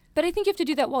 But I think you have to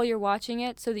do that while you're watching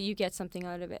it so that you get something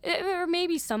out of it. Or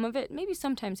maybe some of it, maybe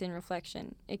sometimes in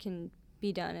reflection, it can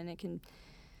be done and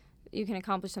you can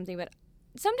accomplish something. But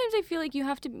sometimes I feel like we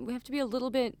have to be a little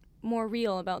bit more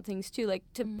real about things too, like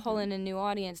to pull in a new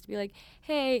audience, to be like,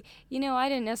 hey, I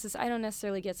don't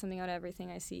necessarily get something out of everything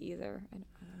I see either. I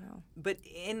don't know. But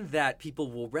in that,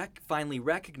 people will finally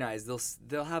recognize,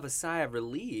 they'll have a sigh of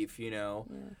relief,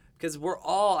 Because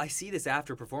I see this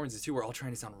after performances too, we're all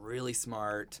trying to sound really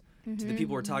smart to the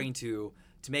people we're talking to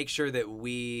make sure that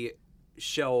we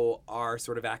show our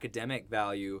sort of academic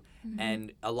value.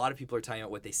 And a lot of people are talking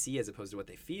about what they see as opposed to what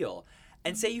they feel.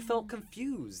 And say you felt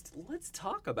confused. Let's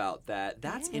talk about that.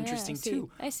 That's interesting too.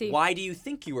 I see. Why do you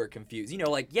think you were confused? You know,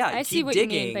 like, yeah, I keep see what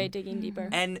digging. you mean by digging deeper.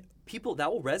 And people,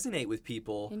 that will resonate with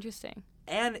people. Interesting.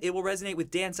 And it will resonate with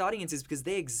dance audiences because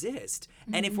they exist.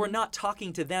 And if we're not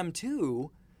talking to them too,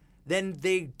 then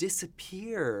they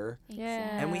disappear.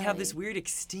 Yeah. And we have this weird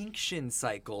extinction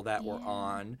cycle that we're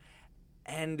on.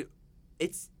 And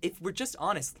it's, if we're just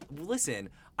honest, listen,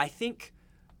 I think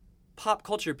pop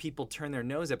culture people turn their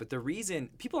nose at, but the reason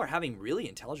people are having really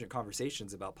intelligent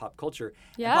conversations about pop culture,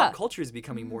 and pop culture is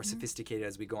becoming more sophisticated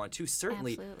as we go on too.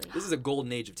 Certainly, this is a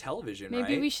golden age of television, right?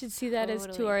 Maybe we should see that as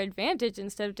to our advantage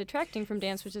instead of detracting from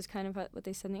dance, which is kind of what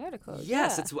they said in the article.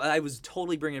 Yes, it's, I was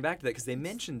totally bringing it back to that because they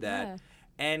mentioned that.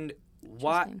 And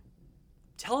what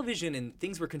television and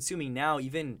things we're consuming now,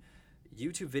 even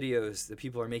YouTube videos that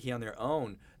people are making on their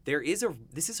own,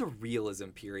 this is a realism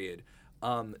period.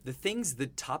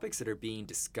 The topics that are being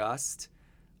discussed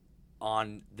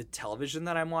on the television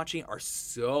that I'm watching are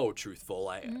so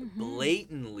truthful,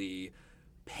 blatantly,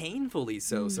 painfully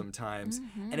so sometimes.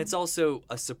 And it's also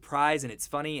a surprise and it's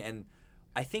funny. And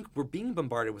I think we're being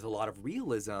bombarded with a lot of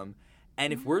realism.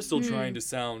 And if we're still trying to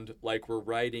sound like we're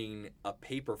writing a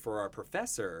paper for our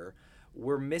professor,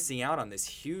 we're missing out on this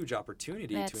huge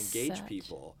opportunity to engage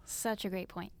people. Such a great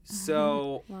point.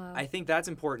 So I think that's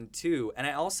important too. And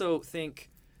I also think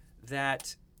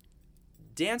that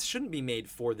dance shouldn't be made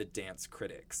for the dance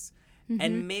critics.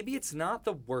 And maybe it's not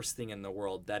the worst thing in the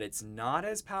world that it's not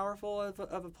as powerful of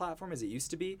a platform as it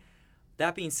used to be.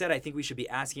 That being said, I think we should be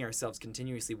asking ourselves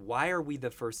continuously, why are we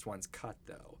the first ones cut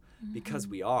though? Because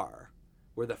we are.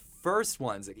 We're the first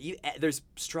ones. There's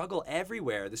struggle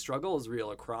everywhere. The struggle is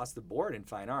real across the board in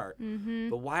fine art.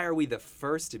 But why are we the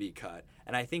first to be cut?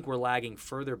 And I think we're lagging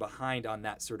further behind on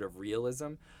that sort of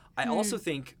realism. I also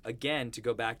think, again, to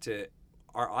go back to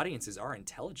our audiences are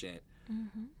intelligent.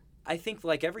 I think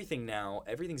like everything now,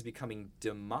 everything's becoming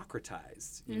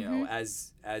democratized, you know,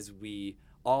 as we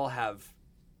all have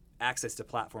access to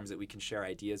platforms that we can share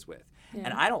ideas with.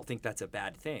 And I don't think that's a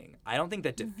bad thing. I don't think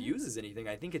that diffuses anything.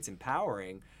 I think it's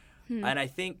empowering. And I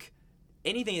think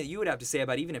anything that you would have to say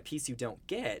about even a piece you don't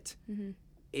get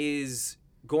is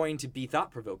going to be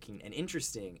thought-provoking and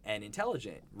interesting and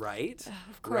intelligent, right?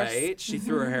 Of course. Right? She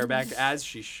threw her hair back as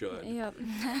she should. Yep.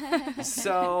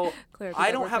 So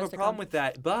I don't have a problem with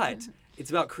that, but it's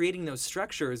about creating those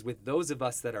structures with those of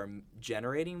us that are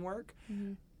generating work.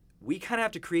 We kind of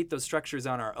have to create those structures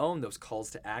on our own, those calls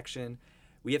to action.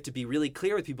 We have to be really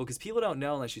clear with people because people don't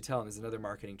know unless you tell them. Is another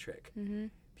marketing trick.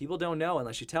 People don't know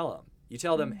unless you tell them. You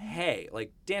tell them, hey,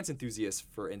 like Dance Enthusiast,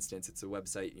 for instance, it's a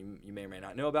website you may or may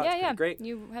not know about. It's pretty great.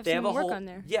 You have they some have a work whole, on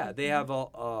there. Yeah, they have a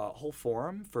whole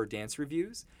forum for dance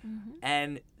reviews.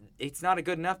 And it's not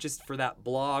good enough just for that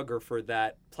blog or for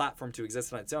that platform to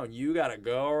exist on its own. You got to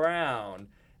go around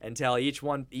and tell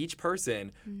each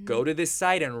person, go to this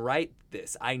site and write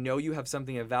this. I know you have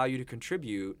something of value to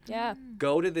contribute. Yeah.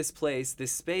 Go to this place,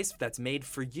 this space that's made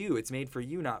for you. It's made for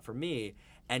you, not for me.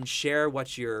 And share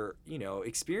what your,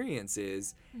 experience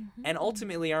is. And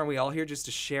ultimately, aren't we all here just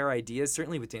to share ideas?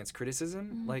 Certainly with dance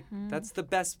criticism. Like, that's the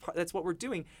best part. That's what we're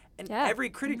doing. And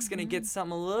every critic's going to get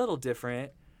something a little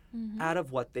different out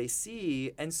of what they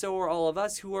see. And so are all of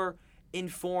us who are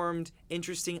informed,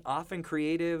 interesting, often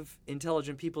creative,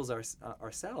 intelligent peoples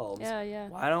ourselves. Yeah.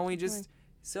 Why don't we just,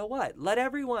 so what? Let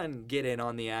everyone get in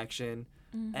on the action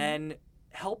and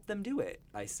help them do it,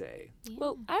 I say.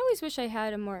 Well, I always wish I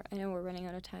had a more, I know we're running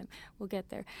out of time, we'll get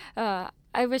there.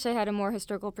 I wish I had a more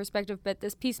historical perspective, but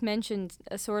this piece mentioned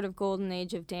a sort of golden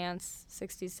age of dance,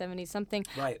 60s, 70s, something.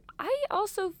 Right. I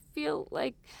also feel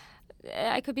like,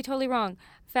 I could be totally wrong,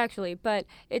 factually, but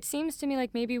it seems to me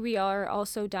like maybe we are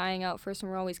also dying out first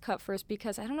and we're always cut first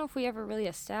because I don't know if we ever really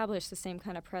established the same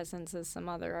kind of presence as some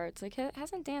other arts. Like,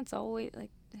 hasn't dance always,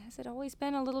 has it always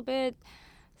been a little bit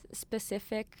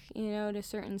specific, to a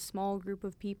certain small group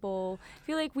of people? I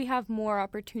feel like we have more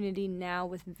opportunity now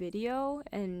with video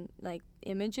and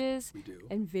images,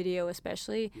 and video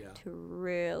especially, to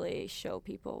really show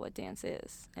people what dance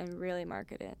is and really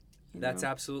market it. That's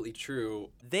absolutely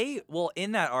true.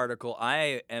 In that article,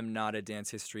 I am not a dance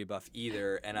history buff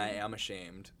either, and I am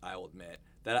ashamed, I will admit.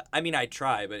 I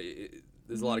try, but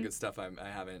there's a lot of good stuff I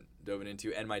haven't dove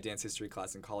into, and my dance history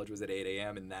class in college was at 8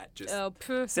 a.m., and that just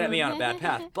set me on a bad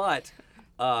path. But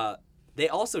they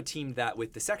also teamed that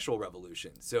with the sexual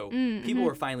revolution. So people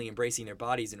were finally embracing their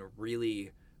bodies in a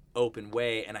really open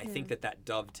way, and I think that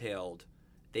dovetailed.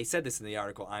 They said this in the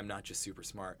article, I'm not just super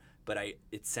smart, but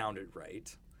it sounded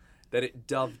right. That it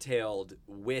dovetailed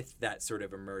with that sort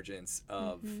of emergence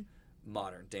of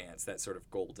modern dance, that sort of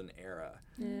golden era.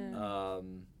 Yeah.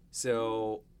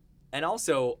 So And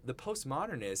also, the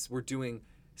postmodernists were doing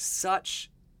such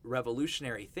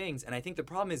revolutionary things. And I think the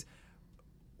problem is,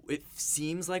 it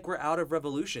seems like we're out of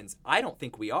revolutions. I don't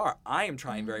think we are. I am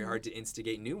trying very hard to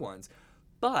instigate new ones.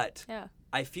 But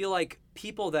I feel like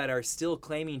people that are still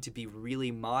claiming to be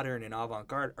really modern and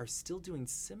avant-garde are still doing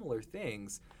similar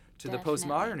things to the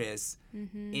postmodernists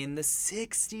in the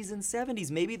 60s and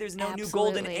 70s. Maybe there's no new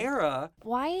golden era.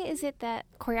 Why is it that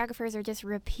choreographers are just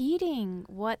repeating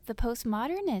what the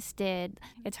postmodernists did?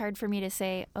 It's hard for me to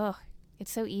say, oh,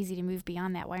 it's so easy to move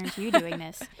beyond that. Why aren't you doing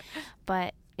this?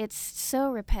 But it's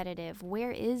so repetitive.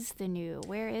 Where is the new?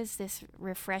 Where is this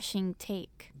refreshing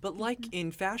take? But like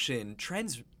in fashion,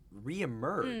 trends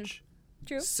reemerge.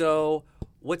 True. So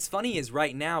what's funny is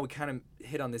right now, we kind of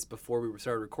hit on this before we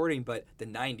started recording, but the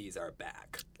 90s are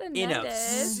back in a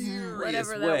serious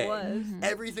whatever way. That was.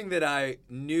 Everything that I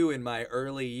knew in my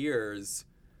early years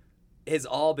has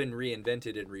all been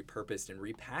reinvented and repurposed and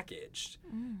repackaged.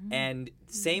 And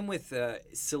same with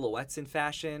silhouettes in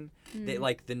fashion. They,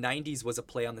 like the 90s was a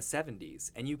play on the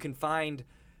 70s. And you can find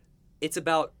it's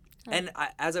about, and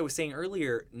as I was saying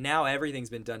earlier, now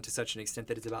everything's been done to such an extent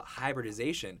that it's about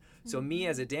hybridization. So me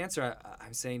as a dancer,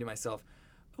 I'm saying to myself,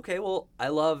 okay, well, I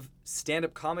love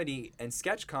stand-up comedy and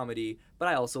sketch comedy, but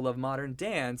I also love modern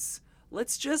dance.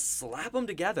 Let's just slap them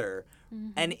together.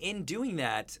 And in doing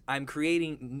that, I'm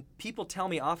creating, people tell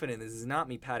me often, and this is not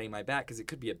me patting my back because it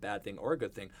could be a bad thing or a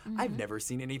good thing, I've never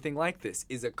seen anything like this,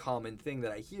 is a common thing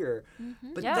that I hear.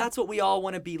 But that's what we all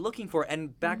want to be looking for.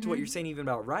 And back to what you're saying even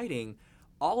about writing,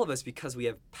 all of us, because we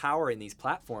have power in these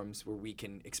platforms where we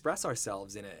can express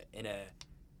ourselves in a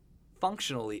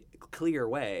functionally clear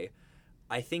way,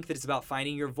 I think that it's about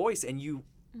finding your voice. And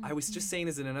I was just saying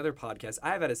this in another podcast.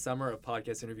 I've had a summer of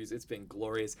podcast interviews. It's been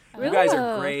glorious. Really? You guys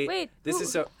are great. Wait,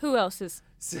 Who else is?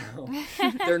 So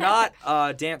they're not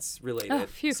dance related. Oh,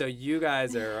 phew. So you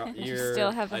guys are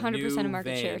still have 100% a of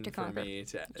market share to for conquer. me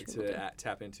to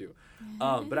tap into.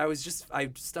 But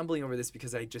I'm stumbling over this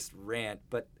because I just rant.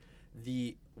 But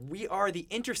we are the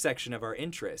intersection of our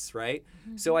interests, right?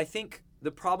 So I think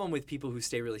the problem with people who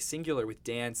stay really singular with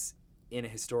dance in a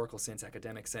historical sense,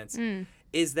 academic sense,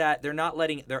 is that they're not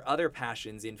letting their other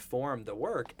passions inform the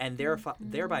work and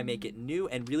thereby make it new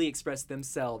and really express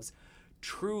themselves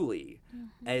truly.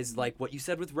 As like what you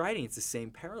said with writing, it's the same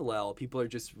parallel. People are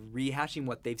just rehashing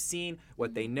what they've seen,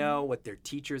 what they know, what their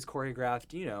teachers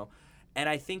choreographed, And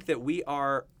I think that we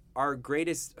are our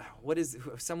greatest,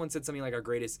 someone said something like our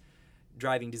greatest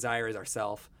driving desire is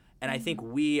ourself. And I think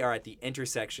we are at the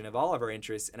intersection of all of our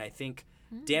interests, and I think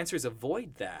dancers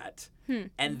avoid that,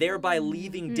 and thereby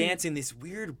leaving dance in this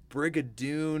weird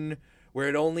brigadoon where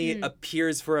it only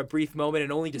appears for a brief moment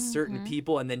and only to certain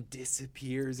people and then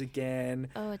disappears again.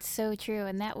 Oh, it's so true.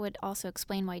 And that would also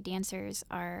explain why dancers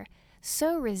are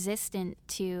so resistant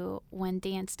to when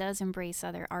dance does embrace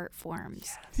other art forms.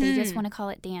 Yes. They just want to call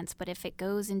it dance, but if it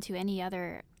goes into any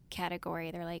other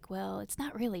category, they're like, well, it's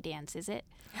not really dance, is it?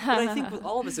 But I think with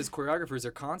all of us as choreographers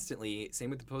are constantly, same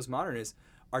with the postmodernists,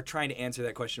 are trying to answer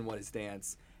that question, what is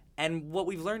dance? And what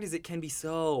we've learned is it can be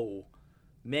so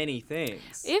many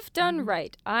things. If done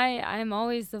right. I'm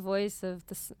always the voice of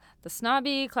the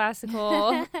snobby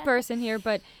classical person here,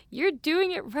 but you're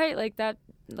doing it right. Like that,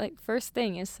 like First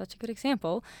Thing is such a good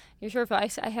example. Your short film,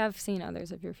 I have seen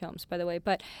others of your films, by the way,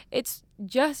 but it's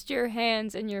just your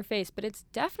hands and your face, but it's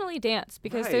definitely dance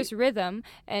because there's rhythm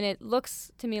and it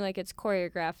looks to me like it's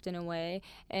choreographed in a way,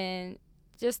 and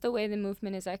just the way the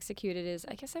movement is executed is,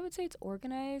 I guess I would say it's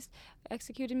organized,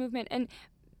 executed movement. And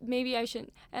maybe I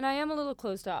shouldn't, and I am a little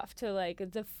closed off to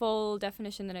like the full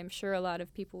definition that I'm sure a lot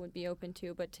of people would be open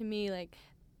to, but to me, like,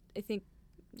 I think,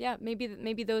 yeah,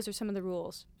 maybe those are some of the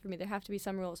rules for me. There have to be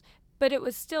some rules, but it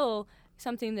was still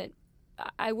something that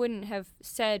I wouldn't have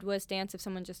said was dance if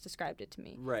someone just described it to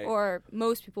me, right? Or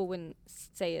most people wouldn't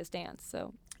say is dance.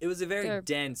 So it was a very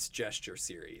dense gesture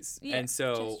series, and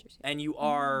so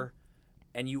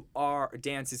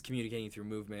dance is communicating through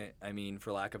movement. I mean,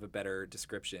 for lack of a better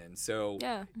description. So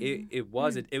it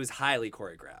was highly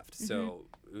choreographed. So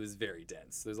it was very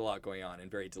dense. There's a lot going on, and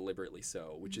very deliberately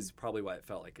so, which is probably why it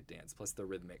felt like a dance. Plus the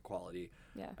rhythmic quality.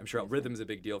 Yeah, I'm sure rhythm's a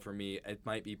big deal for me. It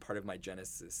might be part of my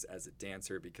genesis as a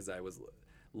dancer because I was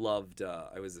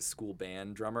a school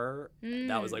band drummer.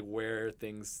 That was like where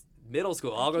things. Middle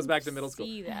school. All goes back to middle school.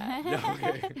 See that. No,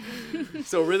 okay.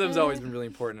 So rhythm's always been really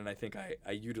important, and I think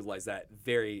I utilize that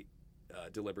very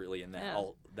deliberately in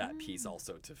that piece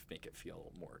also to make it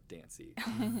feel more dancey.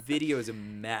 Video is a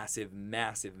massive,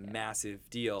 massive, massive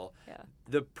deal. Yeah.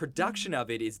 The production of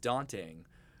it is daunting.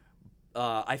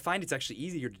 I find it's actually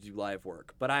easier to do live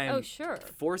work, but I am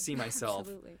forcing myself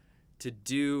to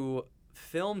do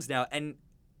films now, and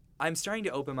I'm starting to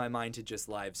open my mind to just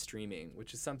live streaming,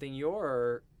 which is something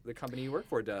the company you work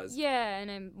for does. Yeah, and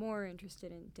I'm more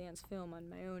interested in dance film on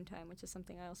my own time, which is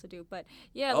something I also do. But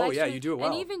yeah, Oh yeah, you do it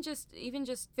well. And even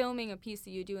just filming a piece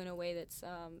that you do in a way that's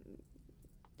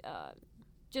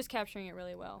just capturing it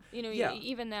really well.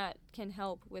 Even that can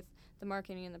help with the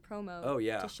marketing and the promo. Oh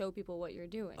yeah. To show people what you're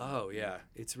doing. Oh yeah,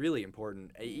 it's really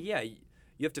important. Yeah.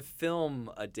 You have to film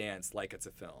a dance like it's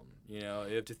a film. You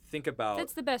have to think about...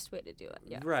 That's the best way to do it,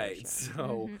 yeah. Right. Sure.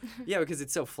 So, yeah, because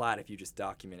it's so flat if you just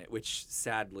document it, which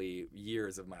sadly,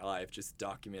 years of my life just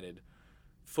documented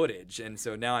footage. And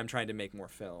so now I'm trying to make more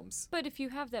films. But if you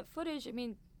have that footage, I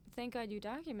mean, thank God you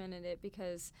documented it,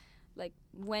 because like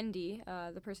Wendy,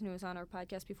 the person who was on our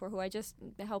podcast before, who I just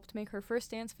helped make her first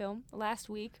dance film last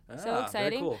week, so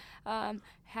exciting, very cool.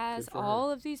 has all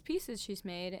of these pieces she's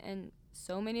made, and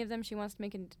so many of them she wants to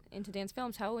make into dance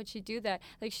films. How would she do that?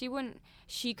 Like,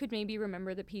 she could maybe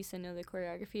remember the piece and know the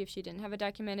choreography if she didn't have it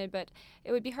documented, but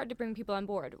it would be hard to bring people on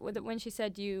board. When she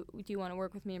said, do you want to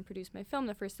work with me and produce my film,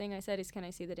 the first thing I said is, can I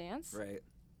see the dance? Right.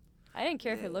 I didn't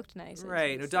care if it looked nice.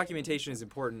 Right. No, documentation is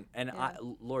important, and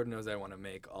Lord knows I want to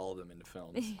make all of them into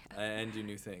films and do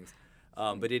new things.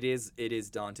 But it is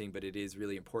daunting, but it is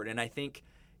really important. And I think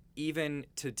even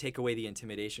to take away the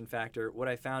intimidation factor, what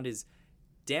I found is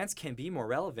dance can be more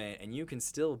relevant, and you can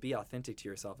still be authentic to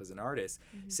yourself as an artist.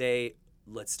 Mm-hmm. Say,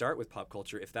 let's start with pop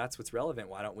culture. If that's what's relevant,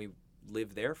 why don't we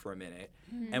live there for a minute?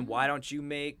 Mm-hmm. And why don't you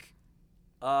make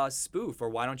a spoof, or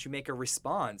why don't you make a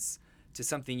response to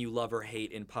something you love or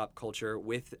hate in pop culture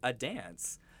with a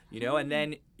dance? And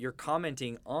then you're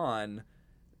commenting on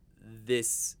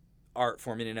this art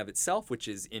form in and of itself, which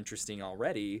is interesting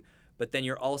already, but then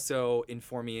you're also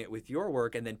informing it with your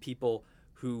work, and then people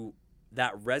who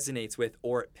that resonates with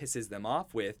or it pisses them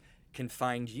off with can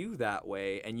find you that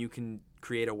way, and you can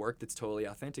create a work that's totally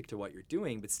authentic to what you're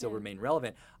doing but still remain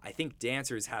relevant. I think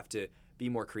dancers have to be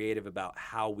more creative about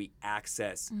how we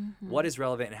access what is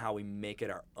relevant and how we make it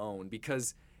our own,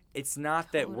 because it's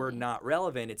not that we're not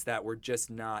relevant, it's that we're just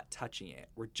not touching it.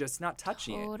 We're just not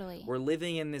touching it. We're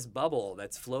living in this bubble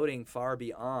that's floating far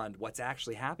beyond what's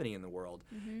actually happening in the world.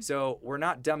 Mm-hmm. So we're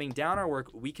not dumbing down our work.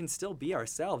 We can still be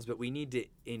ourselves, but we need to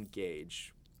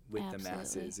engage with the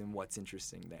masses and what's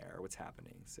interesting there, what's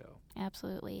happening. So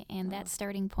absolutely. And that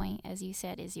starting point, as you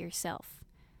said, is yourself.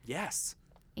 Yes.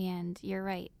 And you're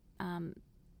right.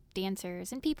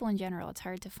 Dancers and people in general, it's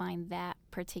hard to find that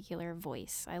particular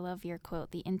voice. I love your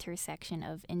quote, the intersection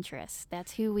of interests.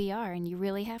 That's who we are, and you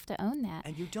really have to own that.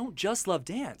 And you don't just love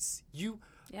dance.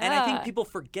 And I think people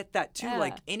forget that too.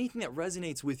 Like, anything that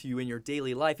resonates with you in your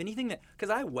daily life, anything that, because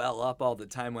I well up all the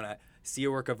time when I see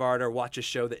a work of art or watch a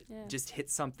show that just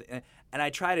hits something, and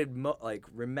I try to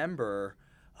remember,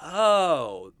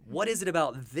 what is it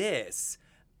about this,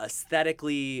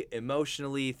 aesthetically,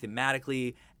 emotionally,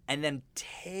 thematically, and then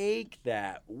take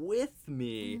that with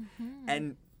me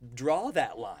and draw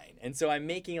that line. And so I'm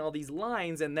making all these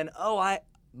lines, and then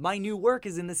my new work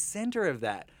is in the center of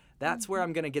that. That's where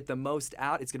I'm going to get the most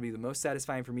out. It's going to be the most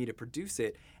satisfying for me to produce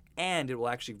it, and it will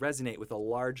actually resonate with a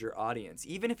larger audience.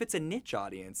 Even if it's a niche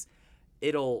audience,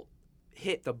 it'll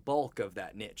hit the bulk of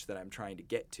that niche that I'm trying to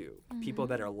get to, people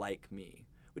that are like me,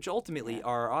 which ultimately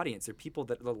are our audience. They're people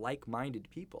that are like-minded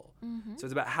people. So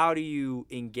it's about how do you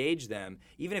engage them,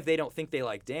 even if they don't think they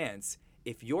like dance.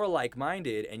 If you're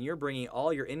like-minded and you're bringing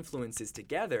all your influences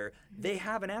together, they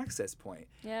have an access point.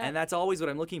 Yeah. And that's always what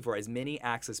I'm looking for, as many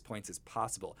access points as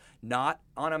possible. Not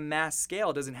on a mass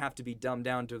scale. It doesn't have to be dumbed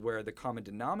down to where the common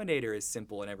denominator is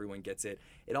simple and everyone gets it.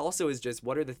 It also is just,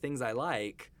 what are the things I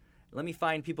like? Let me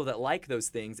find people that like those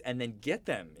things and then get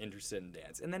them interested in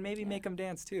dance. And then maybe make them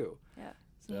dance too. Yeah.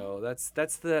 So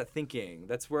that's the thinking.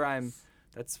 That's where I'm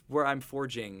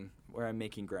forging, where I'm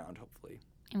making ground, hopefully.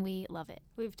 And we love it.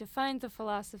 We've defined the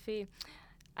philosophy.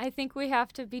 I think we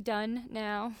have to be done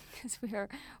now because we are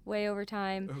way over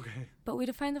time. Okay. But we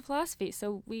defined the philosophy,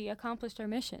 so we accomplished our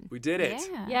mission. We did it.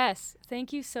 Yeah. Yes.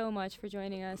 Thank you so much for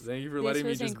joining us. Thank you for letting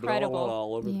me just blow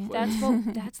all over the place.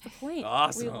 That's the point.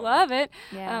 Awesome. We love it.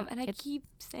 Yeah. And I keep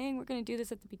saying we're going to do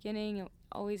this at the beginning and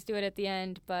always do it at the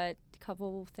end, but a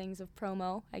couple things of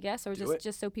promo, I guess, or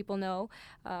just so people know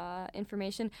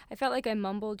information. I felt like I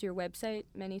mumbled your website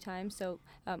many times, so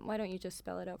why don't you just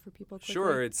spell it out for people quickly?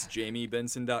 Sure, it's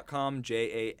jamiebenson.com,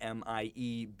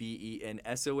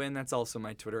 JAMIEBENSON. That's also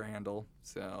my Twitter handle,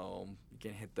 so you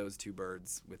can hit those two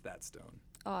birds with that stone.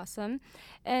 Awesome.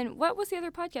 And what was the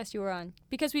other podcast you were on?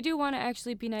 Because we do want to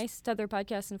actually be nice to other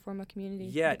podcasts and form a community.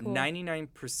 Yeah, cool.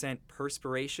 99%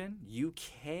 Perspiration,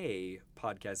 UK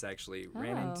podcast, actually.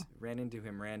 Ran into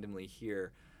him randomly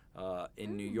here.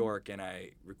 in New York, and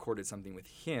I recorded something with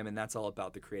him, and that's all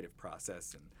about the creative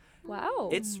process. And Wow.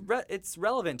 it's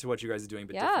relevant to what you guys are doing,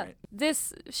 but different.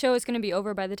 This show is going to be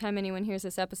over by the time anyone hears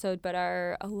this episode, but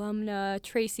our alumna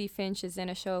Tracy Finch is in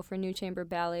a show for New Chamber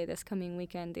Ballet this coming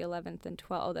weekend, the 11th and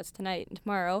 12th. Oh, that's tonight and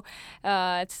tomorrow.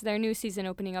 It's their new season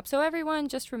opening up. So everyone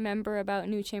just remember about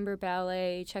New Chamber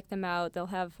Ballet. Check them out. They'll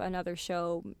have another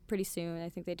show pretty soon. I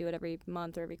think they do it every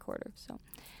month or every quarter. So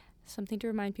something to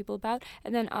remind people about.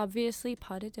 And then obviously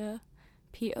Pas de Deux.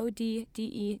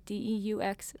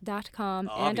 PODDEDEUX.com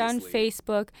and on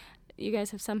Facebook. You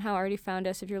guys have somehow already found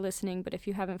us if you're listening, but if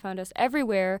you haven't found us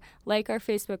everywhere, like our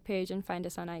Facebook page and find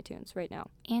us on iTunes right now.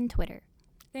 And Twitter.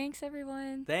 Thanks,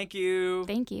 everyone. Thank you.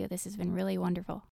 Thank you. This has been really wonderful.